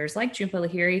by authors like Jhumpa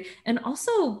Lahiri, and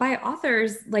also by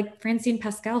authors like Francine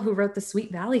Pascal, who wrote the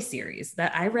Sweet Valley series.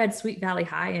 That I read Sweet Valley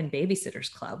High and Babysitter's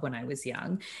Club when I was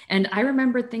young. And I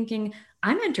remember thinking,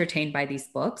 I'm entertained by these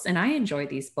books and I enjoy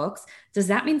these books. Does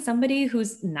that mean somebody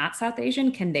who's not South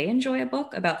Asian, can they enjoy a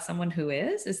book about someone who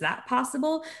is? Is that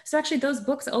possible? So actually those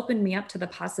books opened me up to the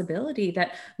possibility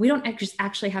that we don't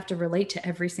actually have to relate to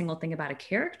every single thing about a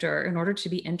character in order to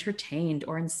be entertained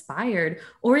or inspired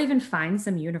or even find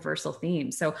some universal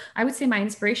themes. So I would say my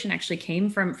inspiration actually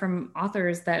came from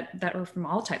authors that are from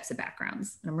all types of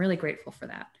backgrounds. And I'm really grateful for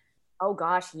that. Oh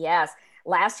gosh, yes.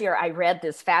 Last year, I read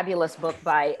this fabulous book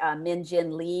by Min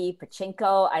Jin Lee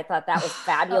Pachinko. I thought that was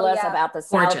fabulous about the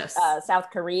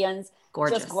South Koreans.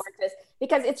 Gorgeous. Just gorgeous.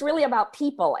 Because it's really about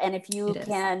people. And if you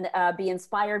can be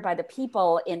inspired by the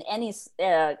people in any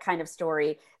kind of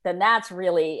story, then that's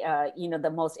really,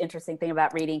 the most interesting thing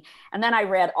about reading. And then I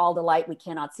read All the Light We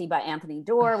Cannot See by Anthony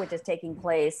Doerr, which is taking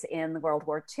place in World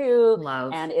War II.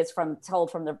 Love. And it's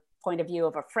told from the point of view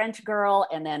of a French girl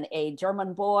and then a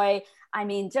German boy. I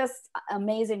mean, just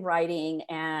amazing writing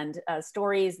and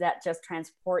stories that just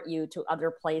transport you to other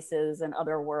places and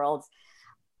other worlds.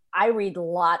 I read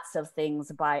lots of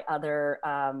things by other,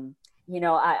 I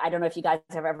don't know if you guys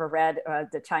have ever read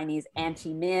the Chinese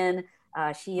Anchi Min.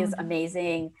 She is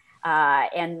amazing.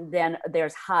 And then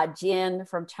there's Ha Jin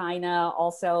from China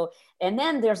also. And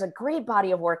then there's a great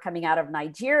body of work coming out of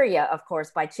Nigeria, of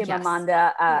course, by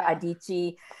Chimamanda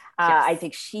Adichie. I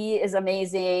think she is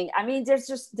amazing. I mean,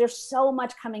 there's so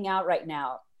much coming out right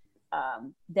now.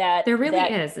 That there really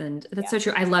is. And that's so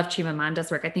true. I love Chimamanda's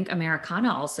work. I think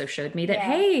Americana also showed me that,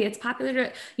 hey, it's popular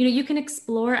to, you can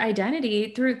explore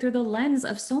identity through the lens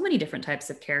of so many different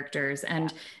types of characters,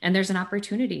 and there's an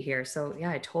opportunity here. So yeah,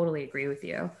 I totally agree with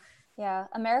you. Yeah,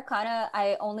 Americana,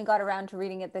 I only got around to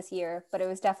reading it this year, but it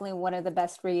was definitely one of the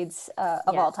best reads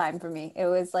of all time for me. It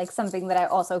was like something that I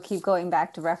also keep going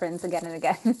back to reference again and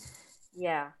again.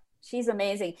 Yeah, she's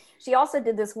amazing. She also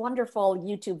did this wonderful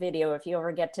YouTube video, if you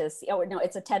ever get to see,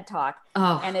 it's a TED Talk.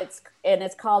 And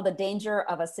it's called The Danger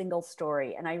of a Single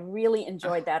Story. And I really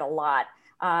enjoyed that a lot.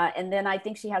 And then I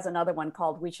think she has another one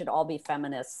called We Should All Be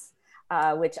Feminists,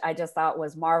 which I just thought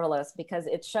was marvelous, because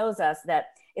it shows us that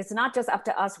it's not just up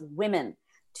to us women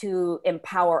to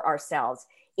empower ourselves.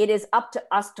 It is up to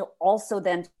us to also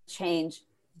then change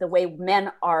the way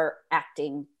men are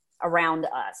acting around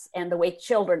us and the way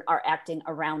children are acting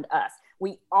around us.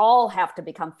 We all have to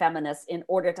become feminists in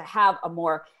order to have a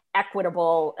more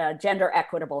equitable, gender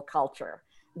equitable culture.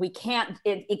 It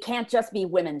can't just be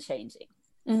women changing.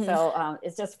 Mm-hmm. So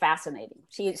it's just fascinating.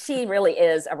 She really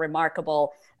is a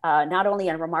remarkable, not only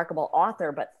a remarkable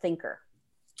author, but thinker.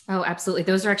 Oh, absolutely.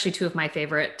 Those are actually two of my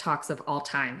favorite talks of all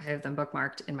time. I have them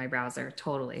bookmarked in my browser.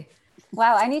 Totally.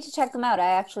 Wow. I need to check them out.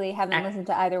 I actually haven't listened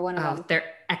to either one of them. They're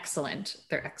excellent.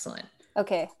 They're excellent.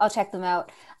 Okay. I'll check them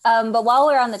out. But while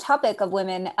we're on the topic of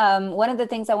women, one of the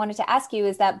things I wanted to ask you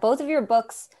is that both of your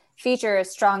books feature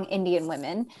strong Indian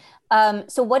women.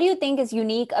 So what do you think is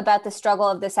unique about the struggle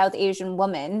of the South Asian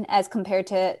woman as compared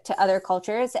to other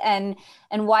cultures? And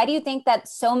why do you think that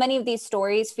so many of these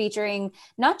stories featuring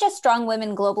not just strong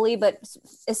women globally, but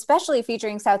especially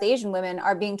featuring South Asian women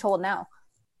are being told now?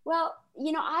 Well,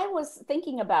 I was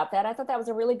thinking about that. I thought that was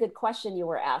a really good question you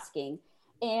were asking.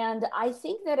 And I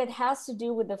think that it has to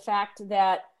do with the fact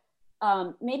that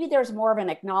maybe there's more of an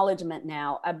acknowledgement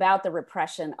now about the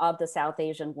repression of the South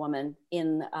Asian woman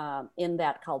in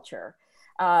that culture.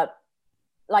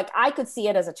 Like I could see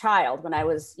it as a child when I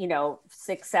was,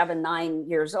 6, 7, 9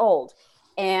 years old,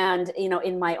 and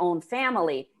in my own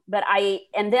family.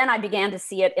 And then I began to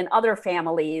see it in other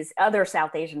families, other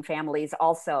South Asian families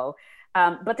also.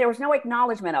 But there was no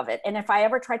acknowledgement of it. And if I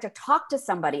ever tried to talk to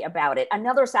somebody about it,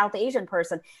 another South Asian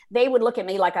person, they would look at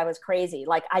me like I was crazy,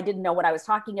 like I didn't know what I was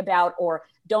talking about, or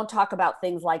don't talk about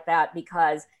things like that,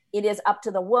 because it is up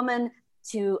to the woman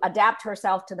to adapt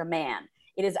herself to the man.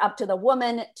 It is up to the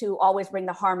woman to always bring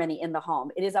the harmony in the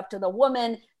home. It is up to the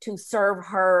woman to serve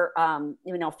her,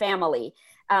 family.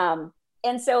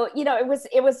 And so, you know, it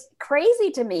was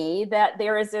crazy to me that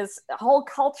there is this whole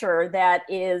culture that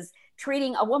is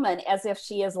treating a woman as if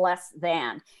she is less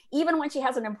than. Even when she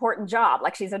has an important job,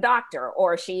 like she's a doctor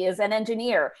or she is an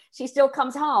engineer, she still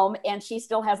comes home and she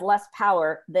still has less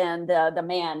power than the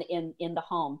man in the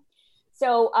home.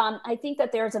 So I think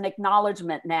that there's an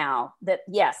acknowledgement now that,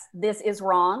 yes, this is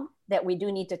wrong, that we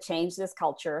do need to change this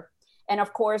culture. And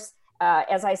of course,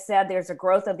 as I said, there's a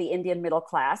growth of the Indian middle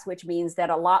class, which means that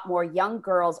a lot more young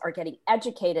girls are getting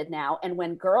educated now. And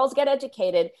when girls get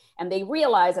educated and they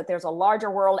realize that there's a larger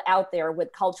world out there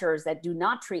with cultures that do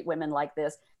not treat women like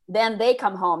this, then they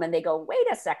come home and they go, wait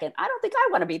a second, I don't think I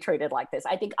want to be treated like this.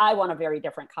 I think I want a very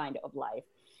different kind of life.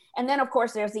 And then, of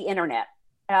course, there's the internet.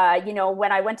 You know,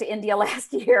 when I went to India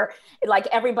last year, like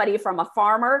everybody from a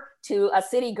farmer to a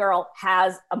city girl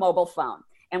has a mobile phone.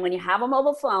 And when you have a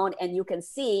mobile phone and you can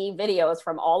see videos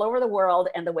from all over the world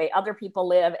and the way other people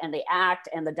live and they act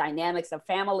and the dynamics of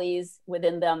families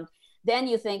within them, then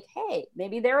you think, hey,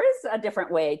 maybe there is a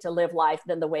different way to live life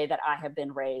than the way that I have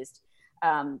been raised.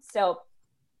 So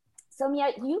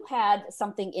Soumya, you had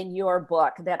something in your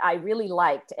book that I really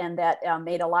liked and that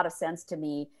made a lot of sense to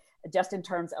me just in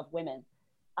terms of women.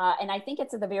 And I think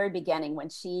it's at the very beginning when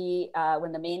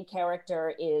when the main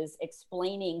character is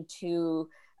explaining to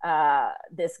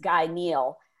this guy,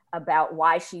 Neil, about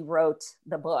why she wrote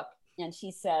the book. And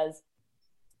she says,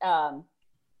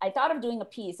 I thought of doing a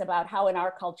piece about how in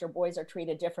our culture, boys are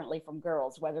treated differently from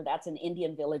girls, whether that's in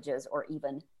Indian villages or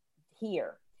even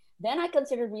here. Then I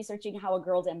considered researching how a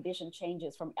girl's ambition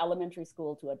changes from elementary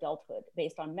school to adulthood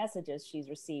based on messages she's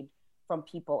received from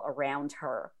people around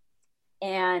her.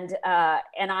 And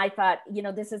I thought, you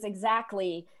know, this is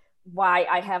exactly why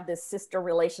I have this sister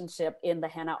relationship in the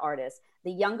henna artist.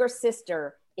 The younger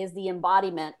sister is the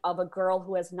embodiment of a girl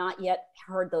who has not yet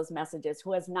heard those messages,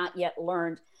 who has not yet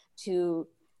learned to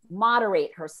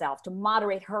moderate herself, to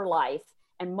moderate her life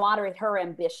and moderate her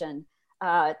ambition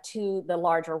to the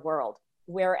larger world.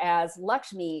 Whereas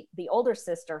Lakshmi, the older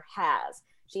sister, has.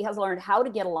 She has learned how to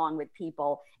get along with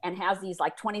people and has these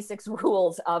like 26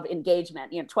 rules of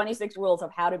engagement, you know, 26 rules of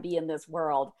how to be in this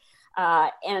world.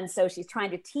 And so she's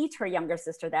trying to teach her younger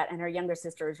sister that, and her younger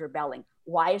sister is rebelling.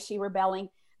 Why is she rebelling?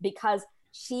 Because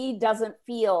she doesn't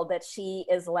feel that she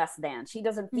is less than. She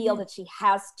doesn't feel that she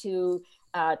has to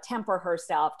temper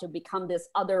herself to become this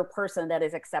other person that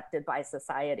is accepted by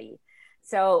society.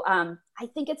 So I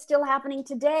think it's still happening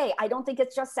today. I don't think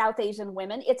it's just South Asian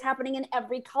women. It's happening in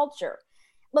every culture.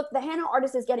 Look, the henna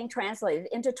artist is getting translated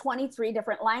into 23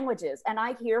 different languages. And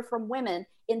I hear from women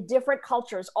in different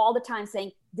cultures all the time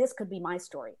saying, this could be my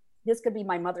story. This could be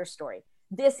my mother's story.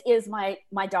 This is my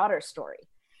daughter's story.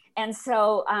 And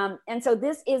so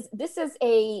this is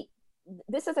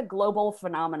a global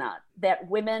phenomenon that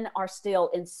women are still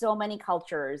in so many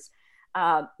cultures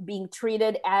being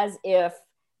treated as if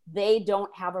they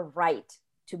don't have a right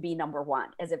to be number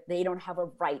one, as if they don't have a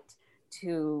right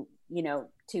to, you know,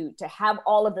 to have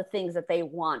all of the things that they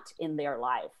want in their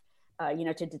life, you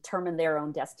know, to determine their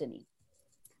own destiny.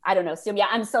 I don't know. Soumya,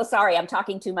 I'm so sorry. I'm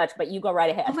talking too much, but you go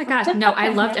right ahead. Oh my gosh. No, I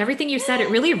loved everything you said.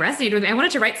 It really resonated with me. I wanted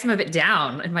to write some of it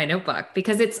down in my notebook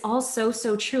because it's all so,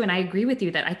 so true. And I agree with you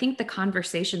that I think the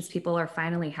conversations people are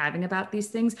finally having about these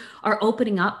things are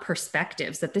opening up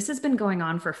perspectives that this has been going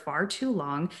on for far too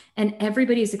long. And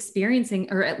everybody's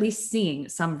experiencing, or at least seeing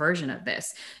some version of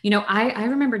this. You know, I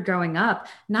remembered growing up,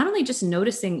 not only just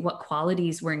noticing what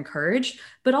qualities were encouraged,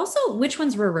 but also which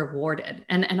ones were rewarded.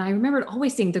 And I remembered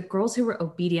always seeing the girls who were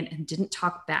obedient and didn't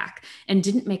talk back and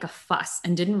didn't make a fuss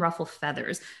and didn't ruffle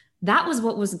feathers. That was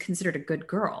what was considered a good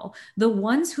girl. The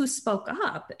ones who spoke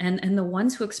up and the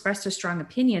ones who expressed their strong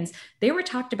opinions, they were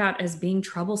talked about as being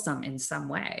troublesome in some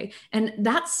way. And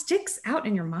that sticks out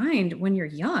in your mind when you're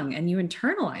young and you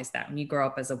internalize that when you grow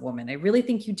up as a woman. I really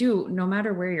think you do, no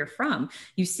matter where you're from.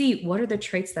 You see what are the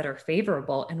traits that are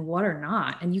favorable and what are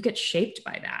not, and you get shaped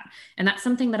by that. And that's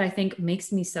something that I think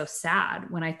makes me so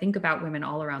sad when I think about women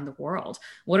all around the world.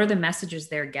 What are the messages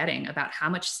they're getting about how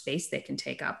much space they can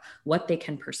take up, what they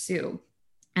can pursue?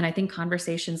 And I think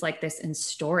conversations like this and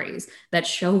stories that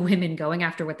show women going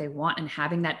after what they want and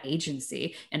having that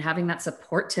agency and having that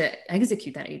support to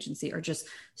execute that agency are just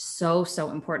so,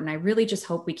 so important. I really just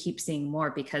hope we keep seeing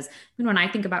more because when I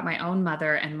think about my own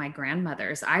mother and my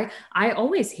grandmothers, I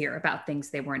always hear about things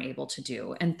they weren't able to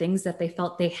do and things that they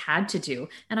felt they had to do.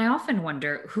 And I often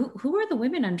wonder who are the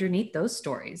women underneath those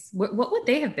stories? What would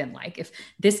they have been like if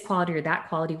this quality or that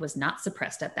quality was not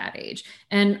suppressed at that age?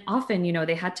 And often, you know,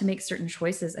 they had to make certain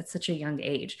choices at such a young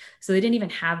age. So they didn't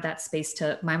even have that space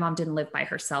to, my mom didn't live by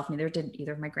herself, neither did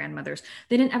either of my grandmothers.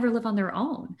 They didn't ever live on their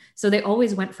own. So they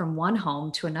always went from one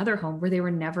home to another home where they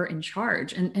were never in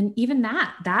charge. And even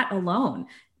that alone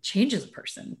changes a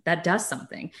person, that does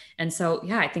something. And so,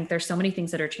 yeah, I think there's so many things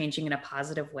that are changing in a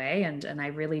positive way. And I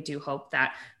really do hope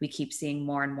that we keep seeing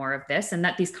more and more of this and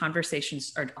that these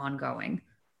conversations are ongoing.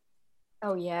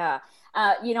 Oh, yeah.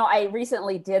 I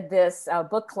recently did this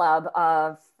book club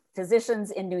of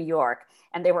physicians in New York,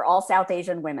 and they were all South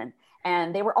Asian women.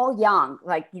 And they were all young,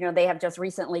 like, they have just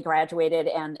recently graduated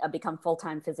and become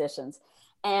full-time physicians.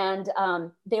 And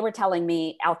they were telling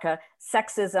me, Alka,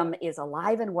 sexism is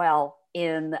alive and well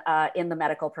in the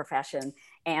medical profession.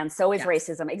 And so is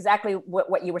racism. Exactly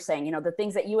what you were saying, the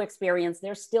things that you experienced,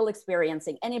 they're still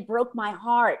experiencing. And it broke my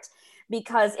heart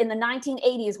because in the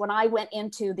 1980s, when I went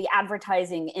into the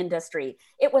advertising industry,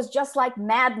 it was just like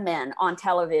Mad Men on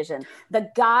television.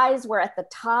 The guys were at the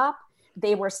top.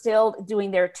 They were still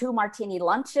doing their 2 martini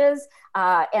lunches.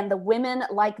 And the women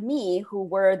like me, who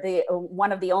were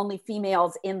one of the only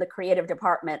females in the creative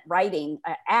department writing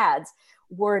ads,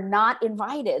 were not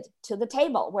invited to the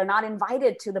table. We're not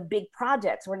invited to the big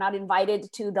projects. We're not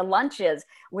invited to the lunches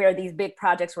where these big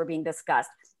projects were being discussed.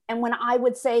 And when I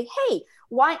would say, hey,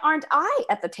 why aren't I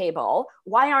at the table?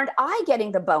 Why aren't I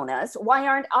getting the bonus? Why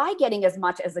aren't I getting as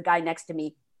much as the guy next to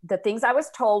me? The things I was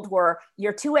told were,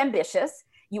 you're too ambitious.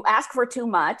 You ask for too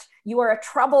much. You are a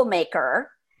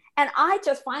troublemaker. And I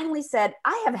just finally said,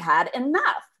 I have had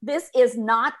enough. This is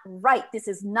not right. This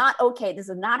is not okay. This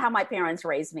is not how my parents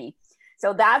raised me.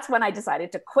 So that's when I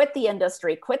decided to quit the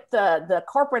industry, quit the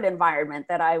corporate environment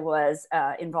that I was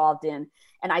involved in.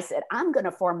 And I said, I'm going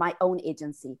to form my own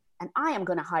agency, and I am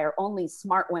going to hire only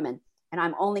smart women. And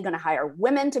I'm only going to hire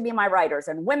women to be my writers,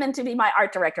 and women to be my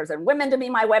art directors, and women to be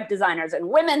my web designers, and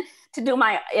women to do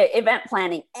my event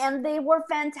planning. And they were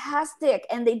fantastic.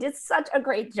 And they did such a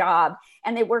great job.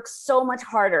 And they worked so much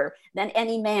harder than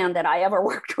any man that I ever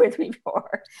worked with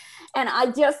before. And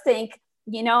I just think,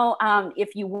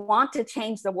 if you want to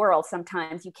change the world,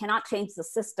 sometimes you cannot change the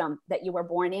system that you were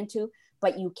born into,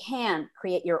 but you can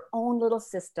create your own little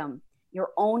system,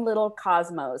 your own little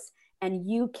cosmos, and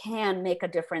you can make a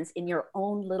difference in your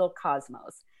own little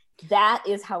cosmos. That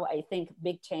is how I think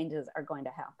big changes are going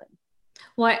to happen.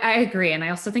 Well, I agree. And I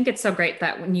also think it's so great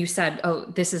that when you said, oh,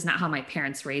 this is not how my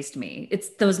parents raised me, it's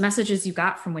those messages you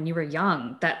got from when you were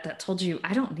young that told you,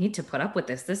 I don't need to put up with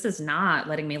this. This is not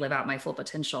letting me live out my full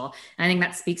potential. And I think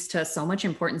that speaks to so much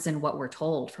importance in what we're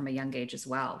told from a young age as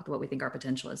well, what we think our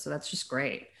potential is. So that's just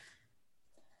great.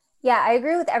 Yeah, I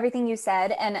agree with everything you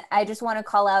said. And I just want to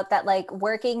call out that like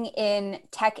working in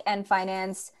tech and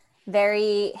finance,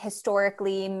 very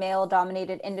historically male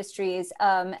dominated industries.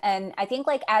 And I think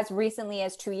like as recently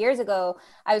as 2 years ago,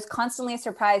 I was constantly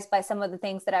surprised by some of the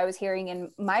things that I was hearing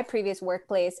in my previous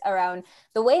workplace around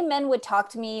the way men would talk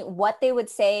to me, what they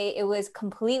would say. It was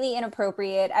completely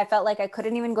inappropriate. I felt like I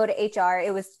couldn't even go to HR.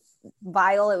 It was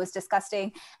vile, it was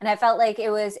disgusting, and I felt like it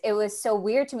was so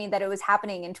weird to me that it was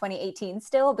happening in 2018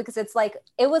 still, because it's like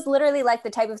it was literally like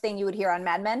the type of thing you would hear on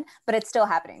Mad Men, but it's still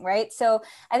happening, right? So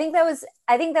I think that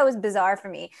was bizarre for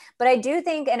me. But I do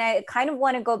think, and I kind of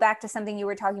want to go back to something you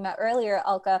were talking about earlier,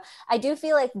 Alka, I do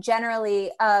feel like generally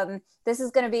this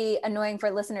is going to be annoying for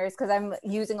listeners because I'm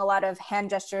using a lot of hand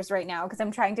gestures right now because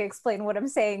I'm trying to explain what I'm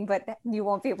saying, but you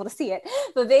won't be able to see it.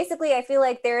 But basically I feel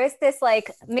like there is this like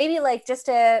maybe like just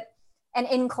an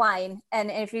incline.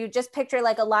 And if you just picture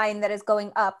like a line that is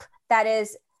going up, that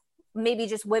is maybe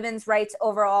just women's rights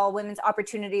overall, women's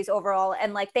opportunities overall.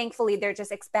 And like, thankfully they're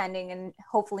just expanding and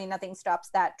hopefully nothing stops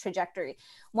that trajectory.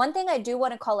 One thing I do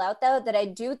want to call out though, that I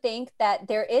do think that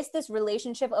there is this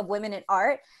relationship of women in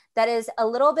art that is a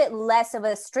little bit less of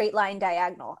a straight line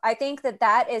diagonal. I think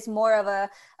that is more of a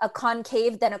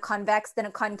concave than a convex, than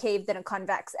a concave than a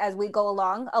convex as we go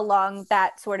along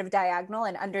that sort of diagonal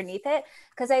and underneath it.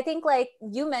 Because I think like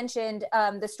you mentioned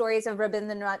the stories of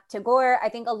Rabindranath Tagore, I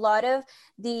think a lot of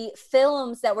the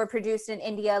films that were produced in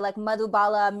India, like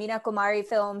Madhubala, Meena Kumari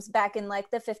films back in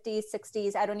like the 50s,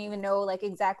 60s, I don't even know like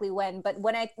exactly when, but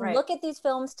when I look at these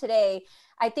films today,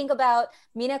 I think about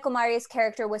Meena Kumari's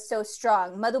character was so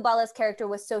strong. Madhubala's character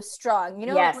was so strong. You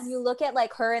know, when you look at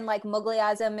like her and like Mughal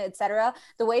Azam, etc.,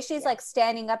 the way she's like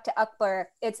standing up to Akbar,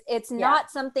 it's not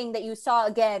something that you saw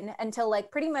again until like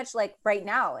pretty much like right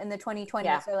now in the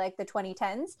 2020s or like the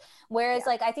 2010s. Whereas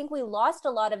like I think we lost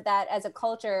a lot of that as a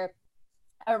culture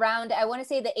around, I want to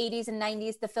say the 80s and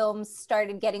 90s. The films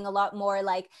started getting a lot more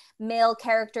like male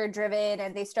character driven,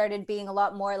 and they started being a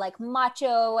lot more like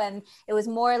macho, and it was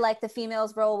more like the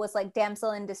female's role was like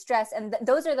damsel in distress, and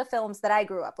those are the films that I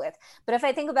grew up with. But if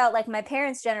I think about like my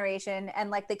parents' generation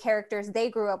and like the characters they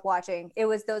grew up watching, it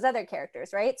was those other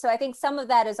characters, right? So I think some of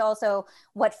that is also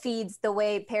what feeds the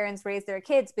way parents raise their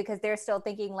kids, because they're still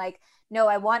thinking like no,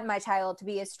 I want my child to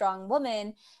be a strong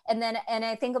woman. And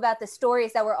I think about the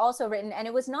stories that were also written, and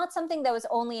it was not something that was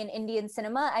only in Indian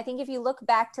cinema. I think if you look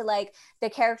back to like the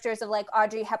characters of like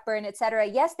Audrey Hepburn, etc.,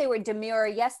 yes, they were demure,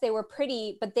 yes, they were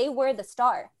pretty, but they were the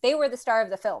star. They were the star of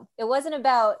the film. It wasn't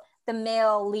about the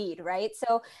male lead, right?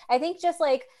 So I think just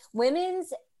like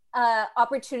women's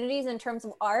opportunities in terms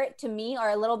of art, to me,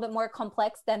 are a little bit more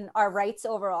complex than our rights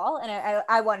overall. And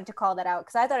I wanted to call that out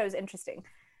because I thought it was interesting.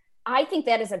 I think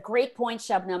that is a great point,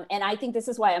 Shabnam. And I think this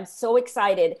is why I'm so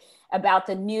excited about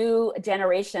the new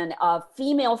generation of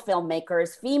female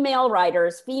filmmakers, female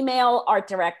writers, female art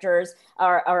directors,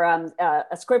 or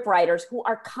script writers who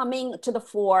are coming to the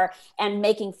fore and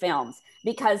making films,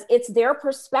 because it's their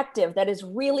perspective that is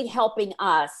really helping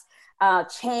us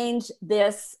change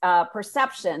this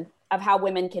perception of how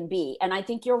women can be. And I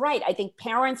think you're right. I think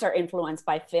parents are influenced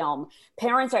by film.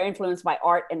 Parents are influenced by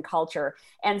art and culture.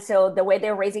 And so the way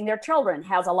they're raising their children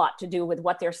has a lot to do with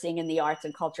what they're seeing in the arts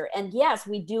and culture. And yes,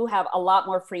 we do have a lot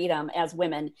more freedom as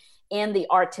women in the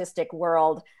artistic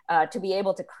world to be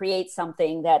able to create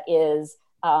something that is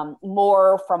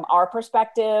more, from our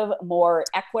perspective, more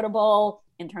equitable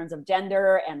in terms of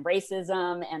gender and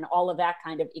racism and all of that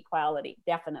kind of equality.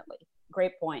 Definitely.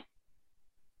 Great point.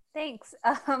 Thanks.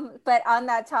 But on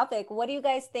that topic, what do you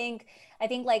guys think? I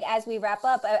think like as we wrap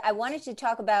up, I wanted to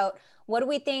talk about what do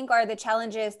we think are the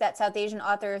challenges that South Asian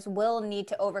authors will need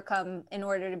to overcome in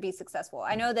order to be successful?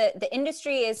 I know that the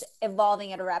industry is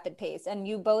evolving at a rapid pace, and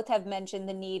you both have mentioned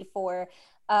the need for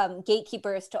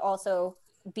gatekeepers to also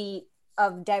be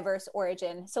of diverse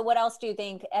origin. So what else do you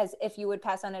think, as if you would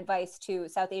pass on advice to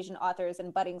South Asian authors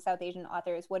and budding South Asian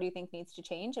authors, what do you think needs to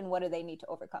change and what do they need to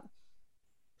overcome?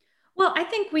 Well, I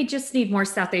think we just need more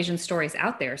South Asian stories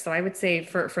out there. So I would say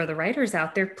for the writers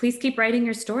out there, please keep writing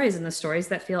your stories, and the stories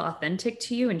that feel authentic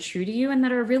to you and true to you and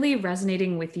that are really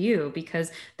resonating with you,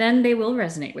 because then they will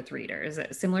resonate with readers.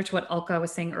 Similar to what Alka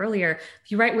was saying earlier,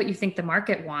 if you write what you think the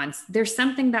market wants, there's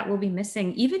something that will be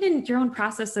missing, even in your own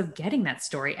process of getting that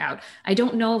story out. I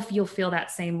don't know if you'll feel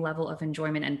that same level of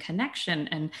enjoyment and connection.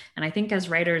 And I think as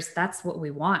writers, that's what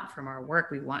we want from our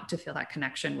work. We want to feel that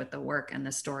connection with the work and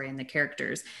the story and the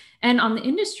characters. And on the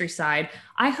industry side,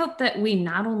 I hope that we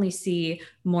not only see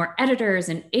more editors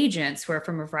and agents who are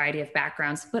from a variety of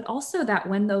backgrounds, but also that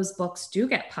when those books do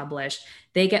get published,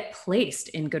 they get placed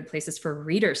in good places for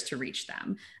readers to reach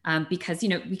them. Because,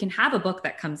 we can have a book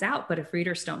that comes out, but if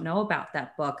readers don't know about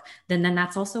that book, then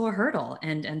that's also a hurdle.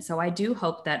 And so I do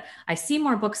hope that I see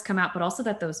more books come out, but also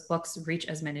that those books reach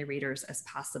as many readers as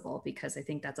possible, because I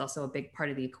think that's also a big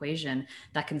part of the equation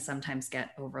that can sometimes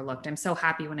get overlooked. I'm so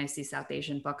happy when I see South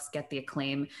Asian books get the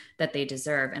acclaim that they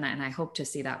deserve. And I hope to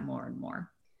see that more and more.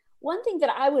 One thing that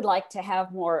I would like to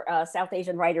have more South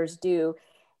Asian writers do,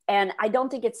 and I don't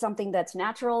think it's something that's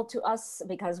natural to us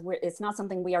because it's not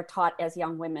something we are taught as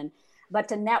young women, but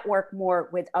to network more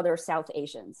with other South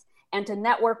Asians and to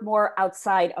network more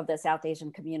outside of the South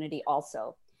Asian community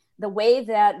also. The way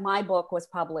that my book was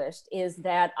published is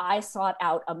that I sought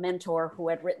out a mentor who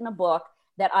had written a book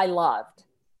that I loved.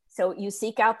 So you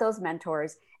seek out those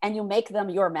mentors and you make them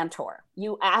your mentor.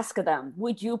 You ask them,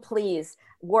 would you please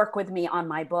work with me on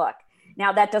my book?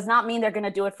 Now, that does not mean they're going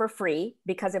to do it for free,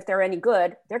 because if they're any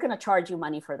good, they're going to charge you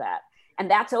money for that.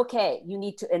 And that's okay. You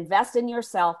need to invest in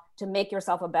yourself to make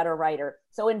yourself a better writer.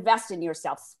 So invest in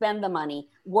yourself, spend the money,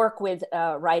 work with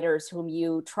writers whom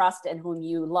you trust and whom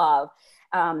you love,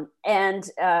 and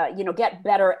get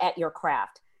better at your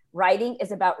craft. Writing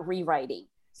is about rewriting.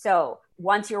 So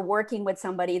once you're working with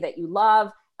somebody that you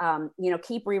love,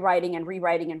 keep rewriting and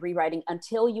rewriting and rewriting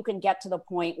until you can get to the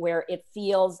point where it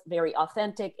feels very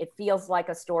authentic. It feels like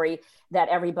a story that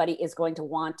everybody is going to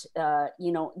want,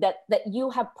 that you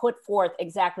have put forth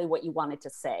exactly what you wanted to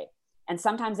say. And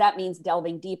sometimes that means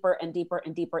delving deeper and deeper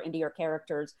and deeper into your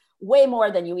characters, way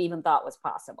more than you even thought was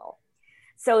possible.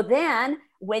 So then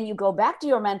when you go back to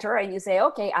your mentor and you say,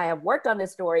 okay, I have worked on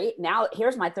this story, now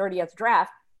here's my 30th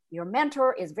draft, your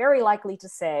mentor is very likely to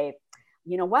say,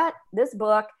 you know what, this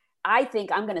book, I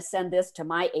think I'm going to send this to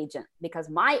my agent because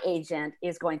my agent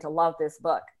is going to love this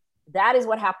book. That is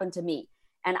what happened to me.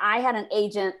 And I had an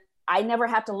agent. I never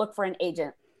had to look for an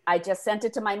agent. I just sent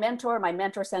it to my mentor. My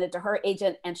mentor sent it to her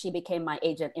agent, and she became my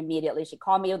agent immediately. She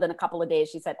called me within a couple of days.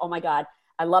 She said, oh my God,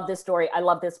 I love this story. I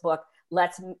love this book.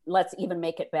 Let's even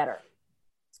make it better.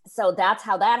 So that's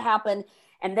how that happened.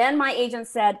 And then my agent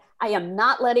said, I am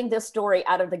not letting this story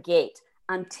out of the gate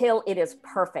until it is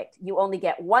perfect. You only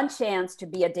get one chance to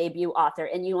be a debut author,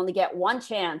 and you only get one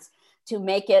chance to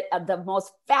make it the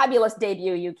most fabulous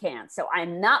debut you can. So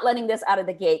I'm not letting this out of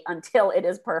the gate until it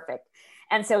is perfect.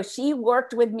 And so she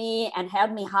worked with me and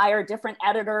had me hire different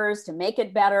editors to make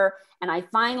it better. And I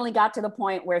finally got to the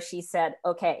point where she said,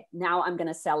 okay, now I'm going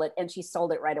to sell it. And she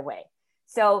sold it right away.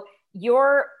 So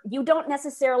you don't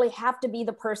necessarily have to be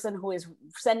the person who is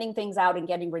sending things out and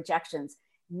getting rejections.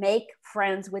 Make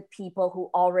friends with people who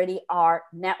already are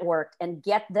networked and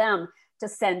get them to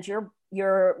send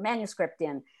your manuscript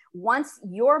in. Once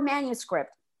your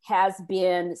manuscript has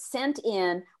been sent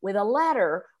in with a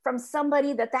letter from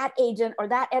somebody that agent or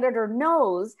that editor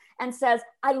knows and says,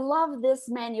 I love this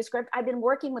manuscript. I've been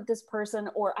working with this person,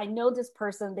 or I know this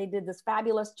person, they did this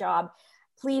fabulous job.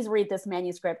 Please read this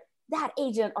manuscript. That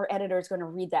agent or editor is going to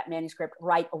read that manuscript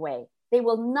right away. They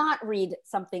will not read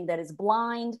something that is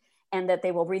blind, and that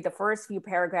they will read the first few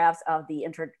paragraphs of the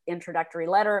introductory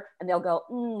letter and they'll go,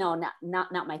 no,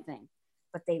 not my thing.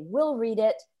 But they will read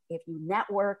it if you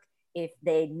network, if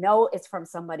they know it's from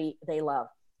somebody they love.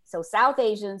 So South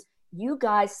Asians, you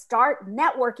guys start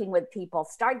networking with people,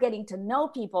 start getting to know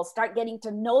people, start getting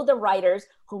to know the writers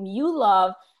whom you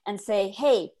love, and say,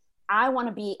 hey, I want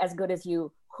to be as good as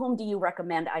you. Whom do you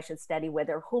recommend I should study with,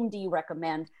 or whom do you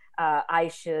recommend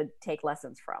I should take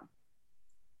lessons from?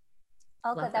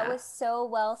 Alka, that was so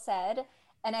well said.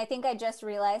 And I think I just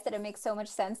realized that it makes so much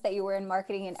sense that you were in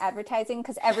marketing and advertising,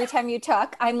 because every time you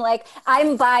talk, I'm like,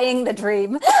 I'm buying the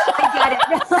dream. I get it.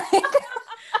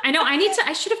 I know.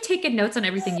 I should have taken notes on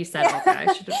everything you said. Alka.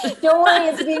 I should have. Don't worry,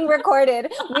 it's being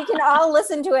recorded. We can all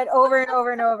listen to it over and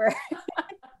over and over.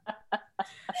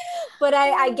 But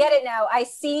I get it now. I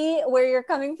see where you're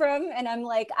coming from. And I'm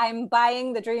like, I'm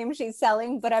buying the dream she's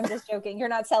selling, but I'm just joking. You're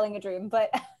not selling a dream, but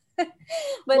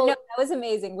no, that was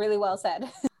amazing. Really well said.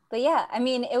 But yeah, I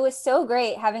mean, it was so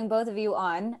great having both of you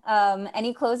on.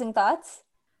 Any closing thoughts?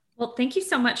 Well, thank you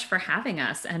so much for having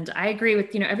us. And I agree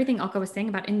with, everything Alka was saying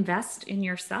about invest in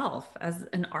yourself as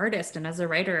an artist and as a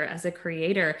writer, as a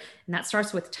creator. And that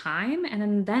starts with time.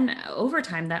 And then over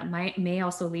time, that may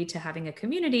also lead to having a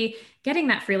community, getting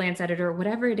that freelance editor,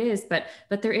 whatever it is. But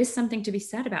there is something to be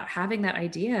said about having that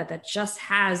idea that just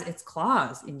has its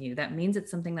claws in you. That means it's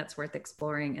something that's worth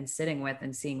exploring and sitting with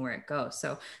and seeing where it goes.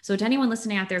 So to anyone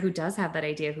listening out there who does have that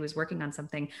idea, who is working on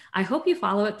something, I hope you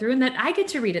follow it through and that I get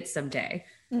to read it someday.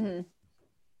 Mm-hmm.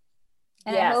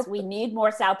 Yes, we need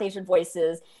more South Asian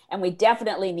voices, and we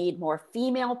definitely need more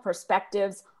female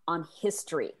perspectives on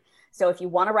history. So if you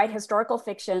want to write historical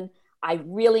fiction, I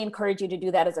really encourage you to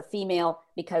do that as a female,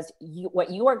 because what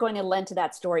you are going to lend to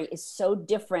that story is so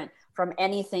different from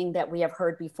anything that we have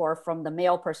heard before from the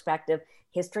male perspective.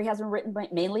 History has been written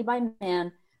mainly by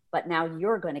men, but now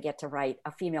you're going to get to write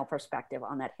a female perspective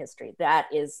on that history.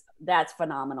 That's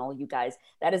phenomenal, you guys.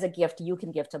 That is a gift you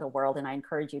can give to the world, and I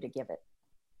encourage you to give it.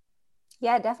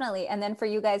 Yeah, definitely. And then for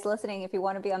you guys listening, if you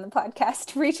want to be on the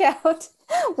podcast, reach out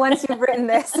once you've written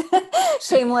this.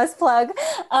 Shameless plug.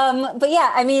 But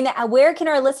yeah, I mean, where can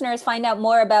our listeners find out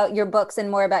more about your books and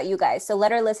more about you guys? So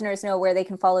let our listeners know where they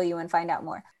can follow you and find out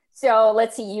more. So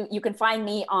let's see, you can find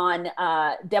me on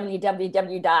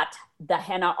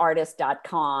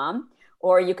www.thehennaartist.com,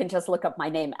 or you can just look up my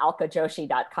name,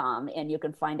 alkajoshi.com, and you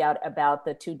can find out about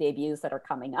the 2 debuts that are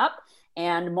coming up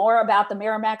and more about the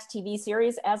Miramax TV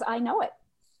series as I know it.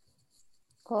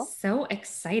 Cool. So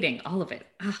exciting, all of it.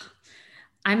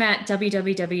 I'm at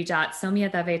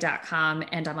www.soumyadave.com,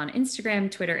 and I'm on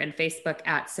Instagram, Twitter, and Facebook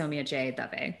at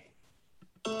soumyajDave.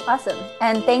 Awesome.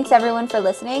 And thanks everyone for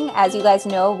listening. As you guys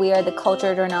know, we are the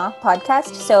Cultured or Not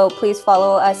podcast. So please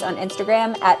follow us on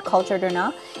Instagram at Cultured or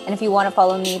Not. And if you want to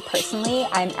follow me personally,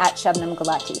 I'm at Shabnam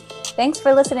Gulati. Thanks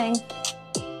for listening.